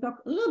 we're going to talk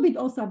a little bit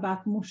also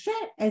about Moshe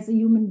as a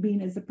human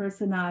being, as a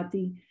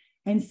personality,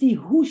 and see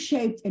who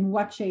shaped and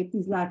what shaped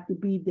his life to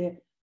be the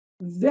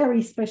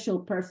very special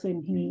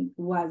person he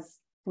was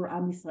for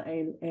Am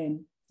Yisrael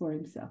and for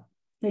himself.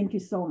 Thank you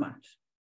so much.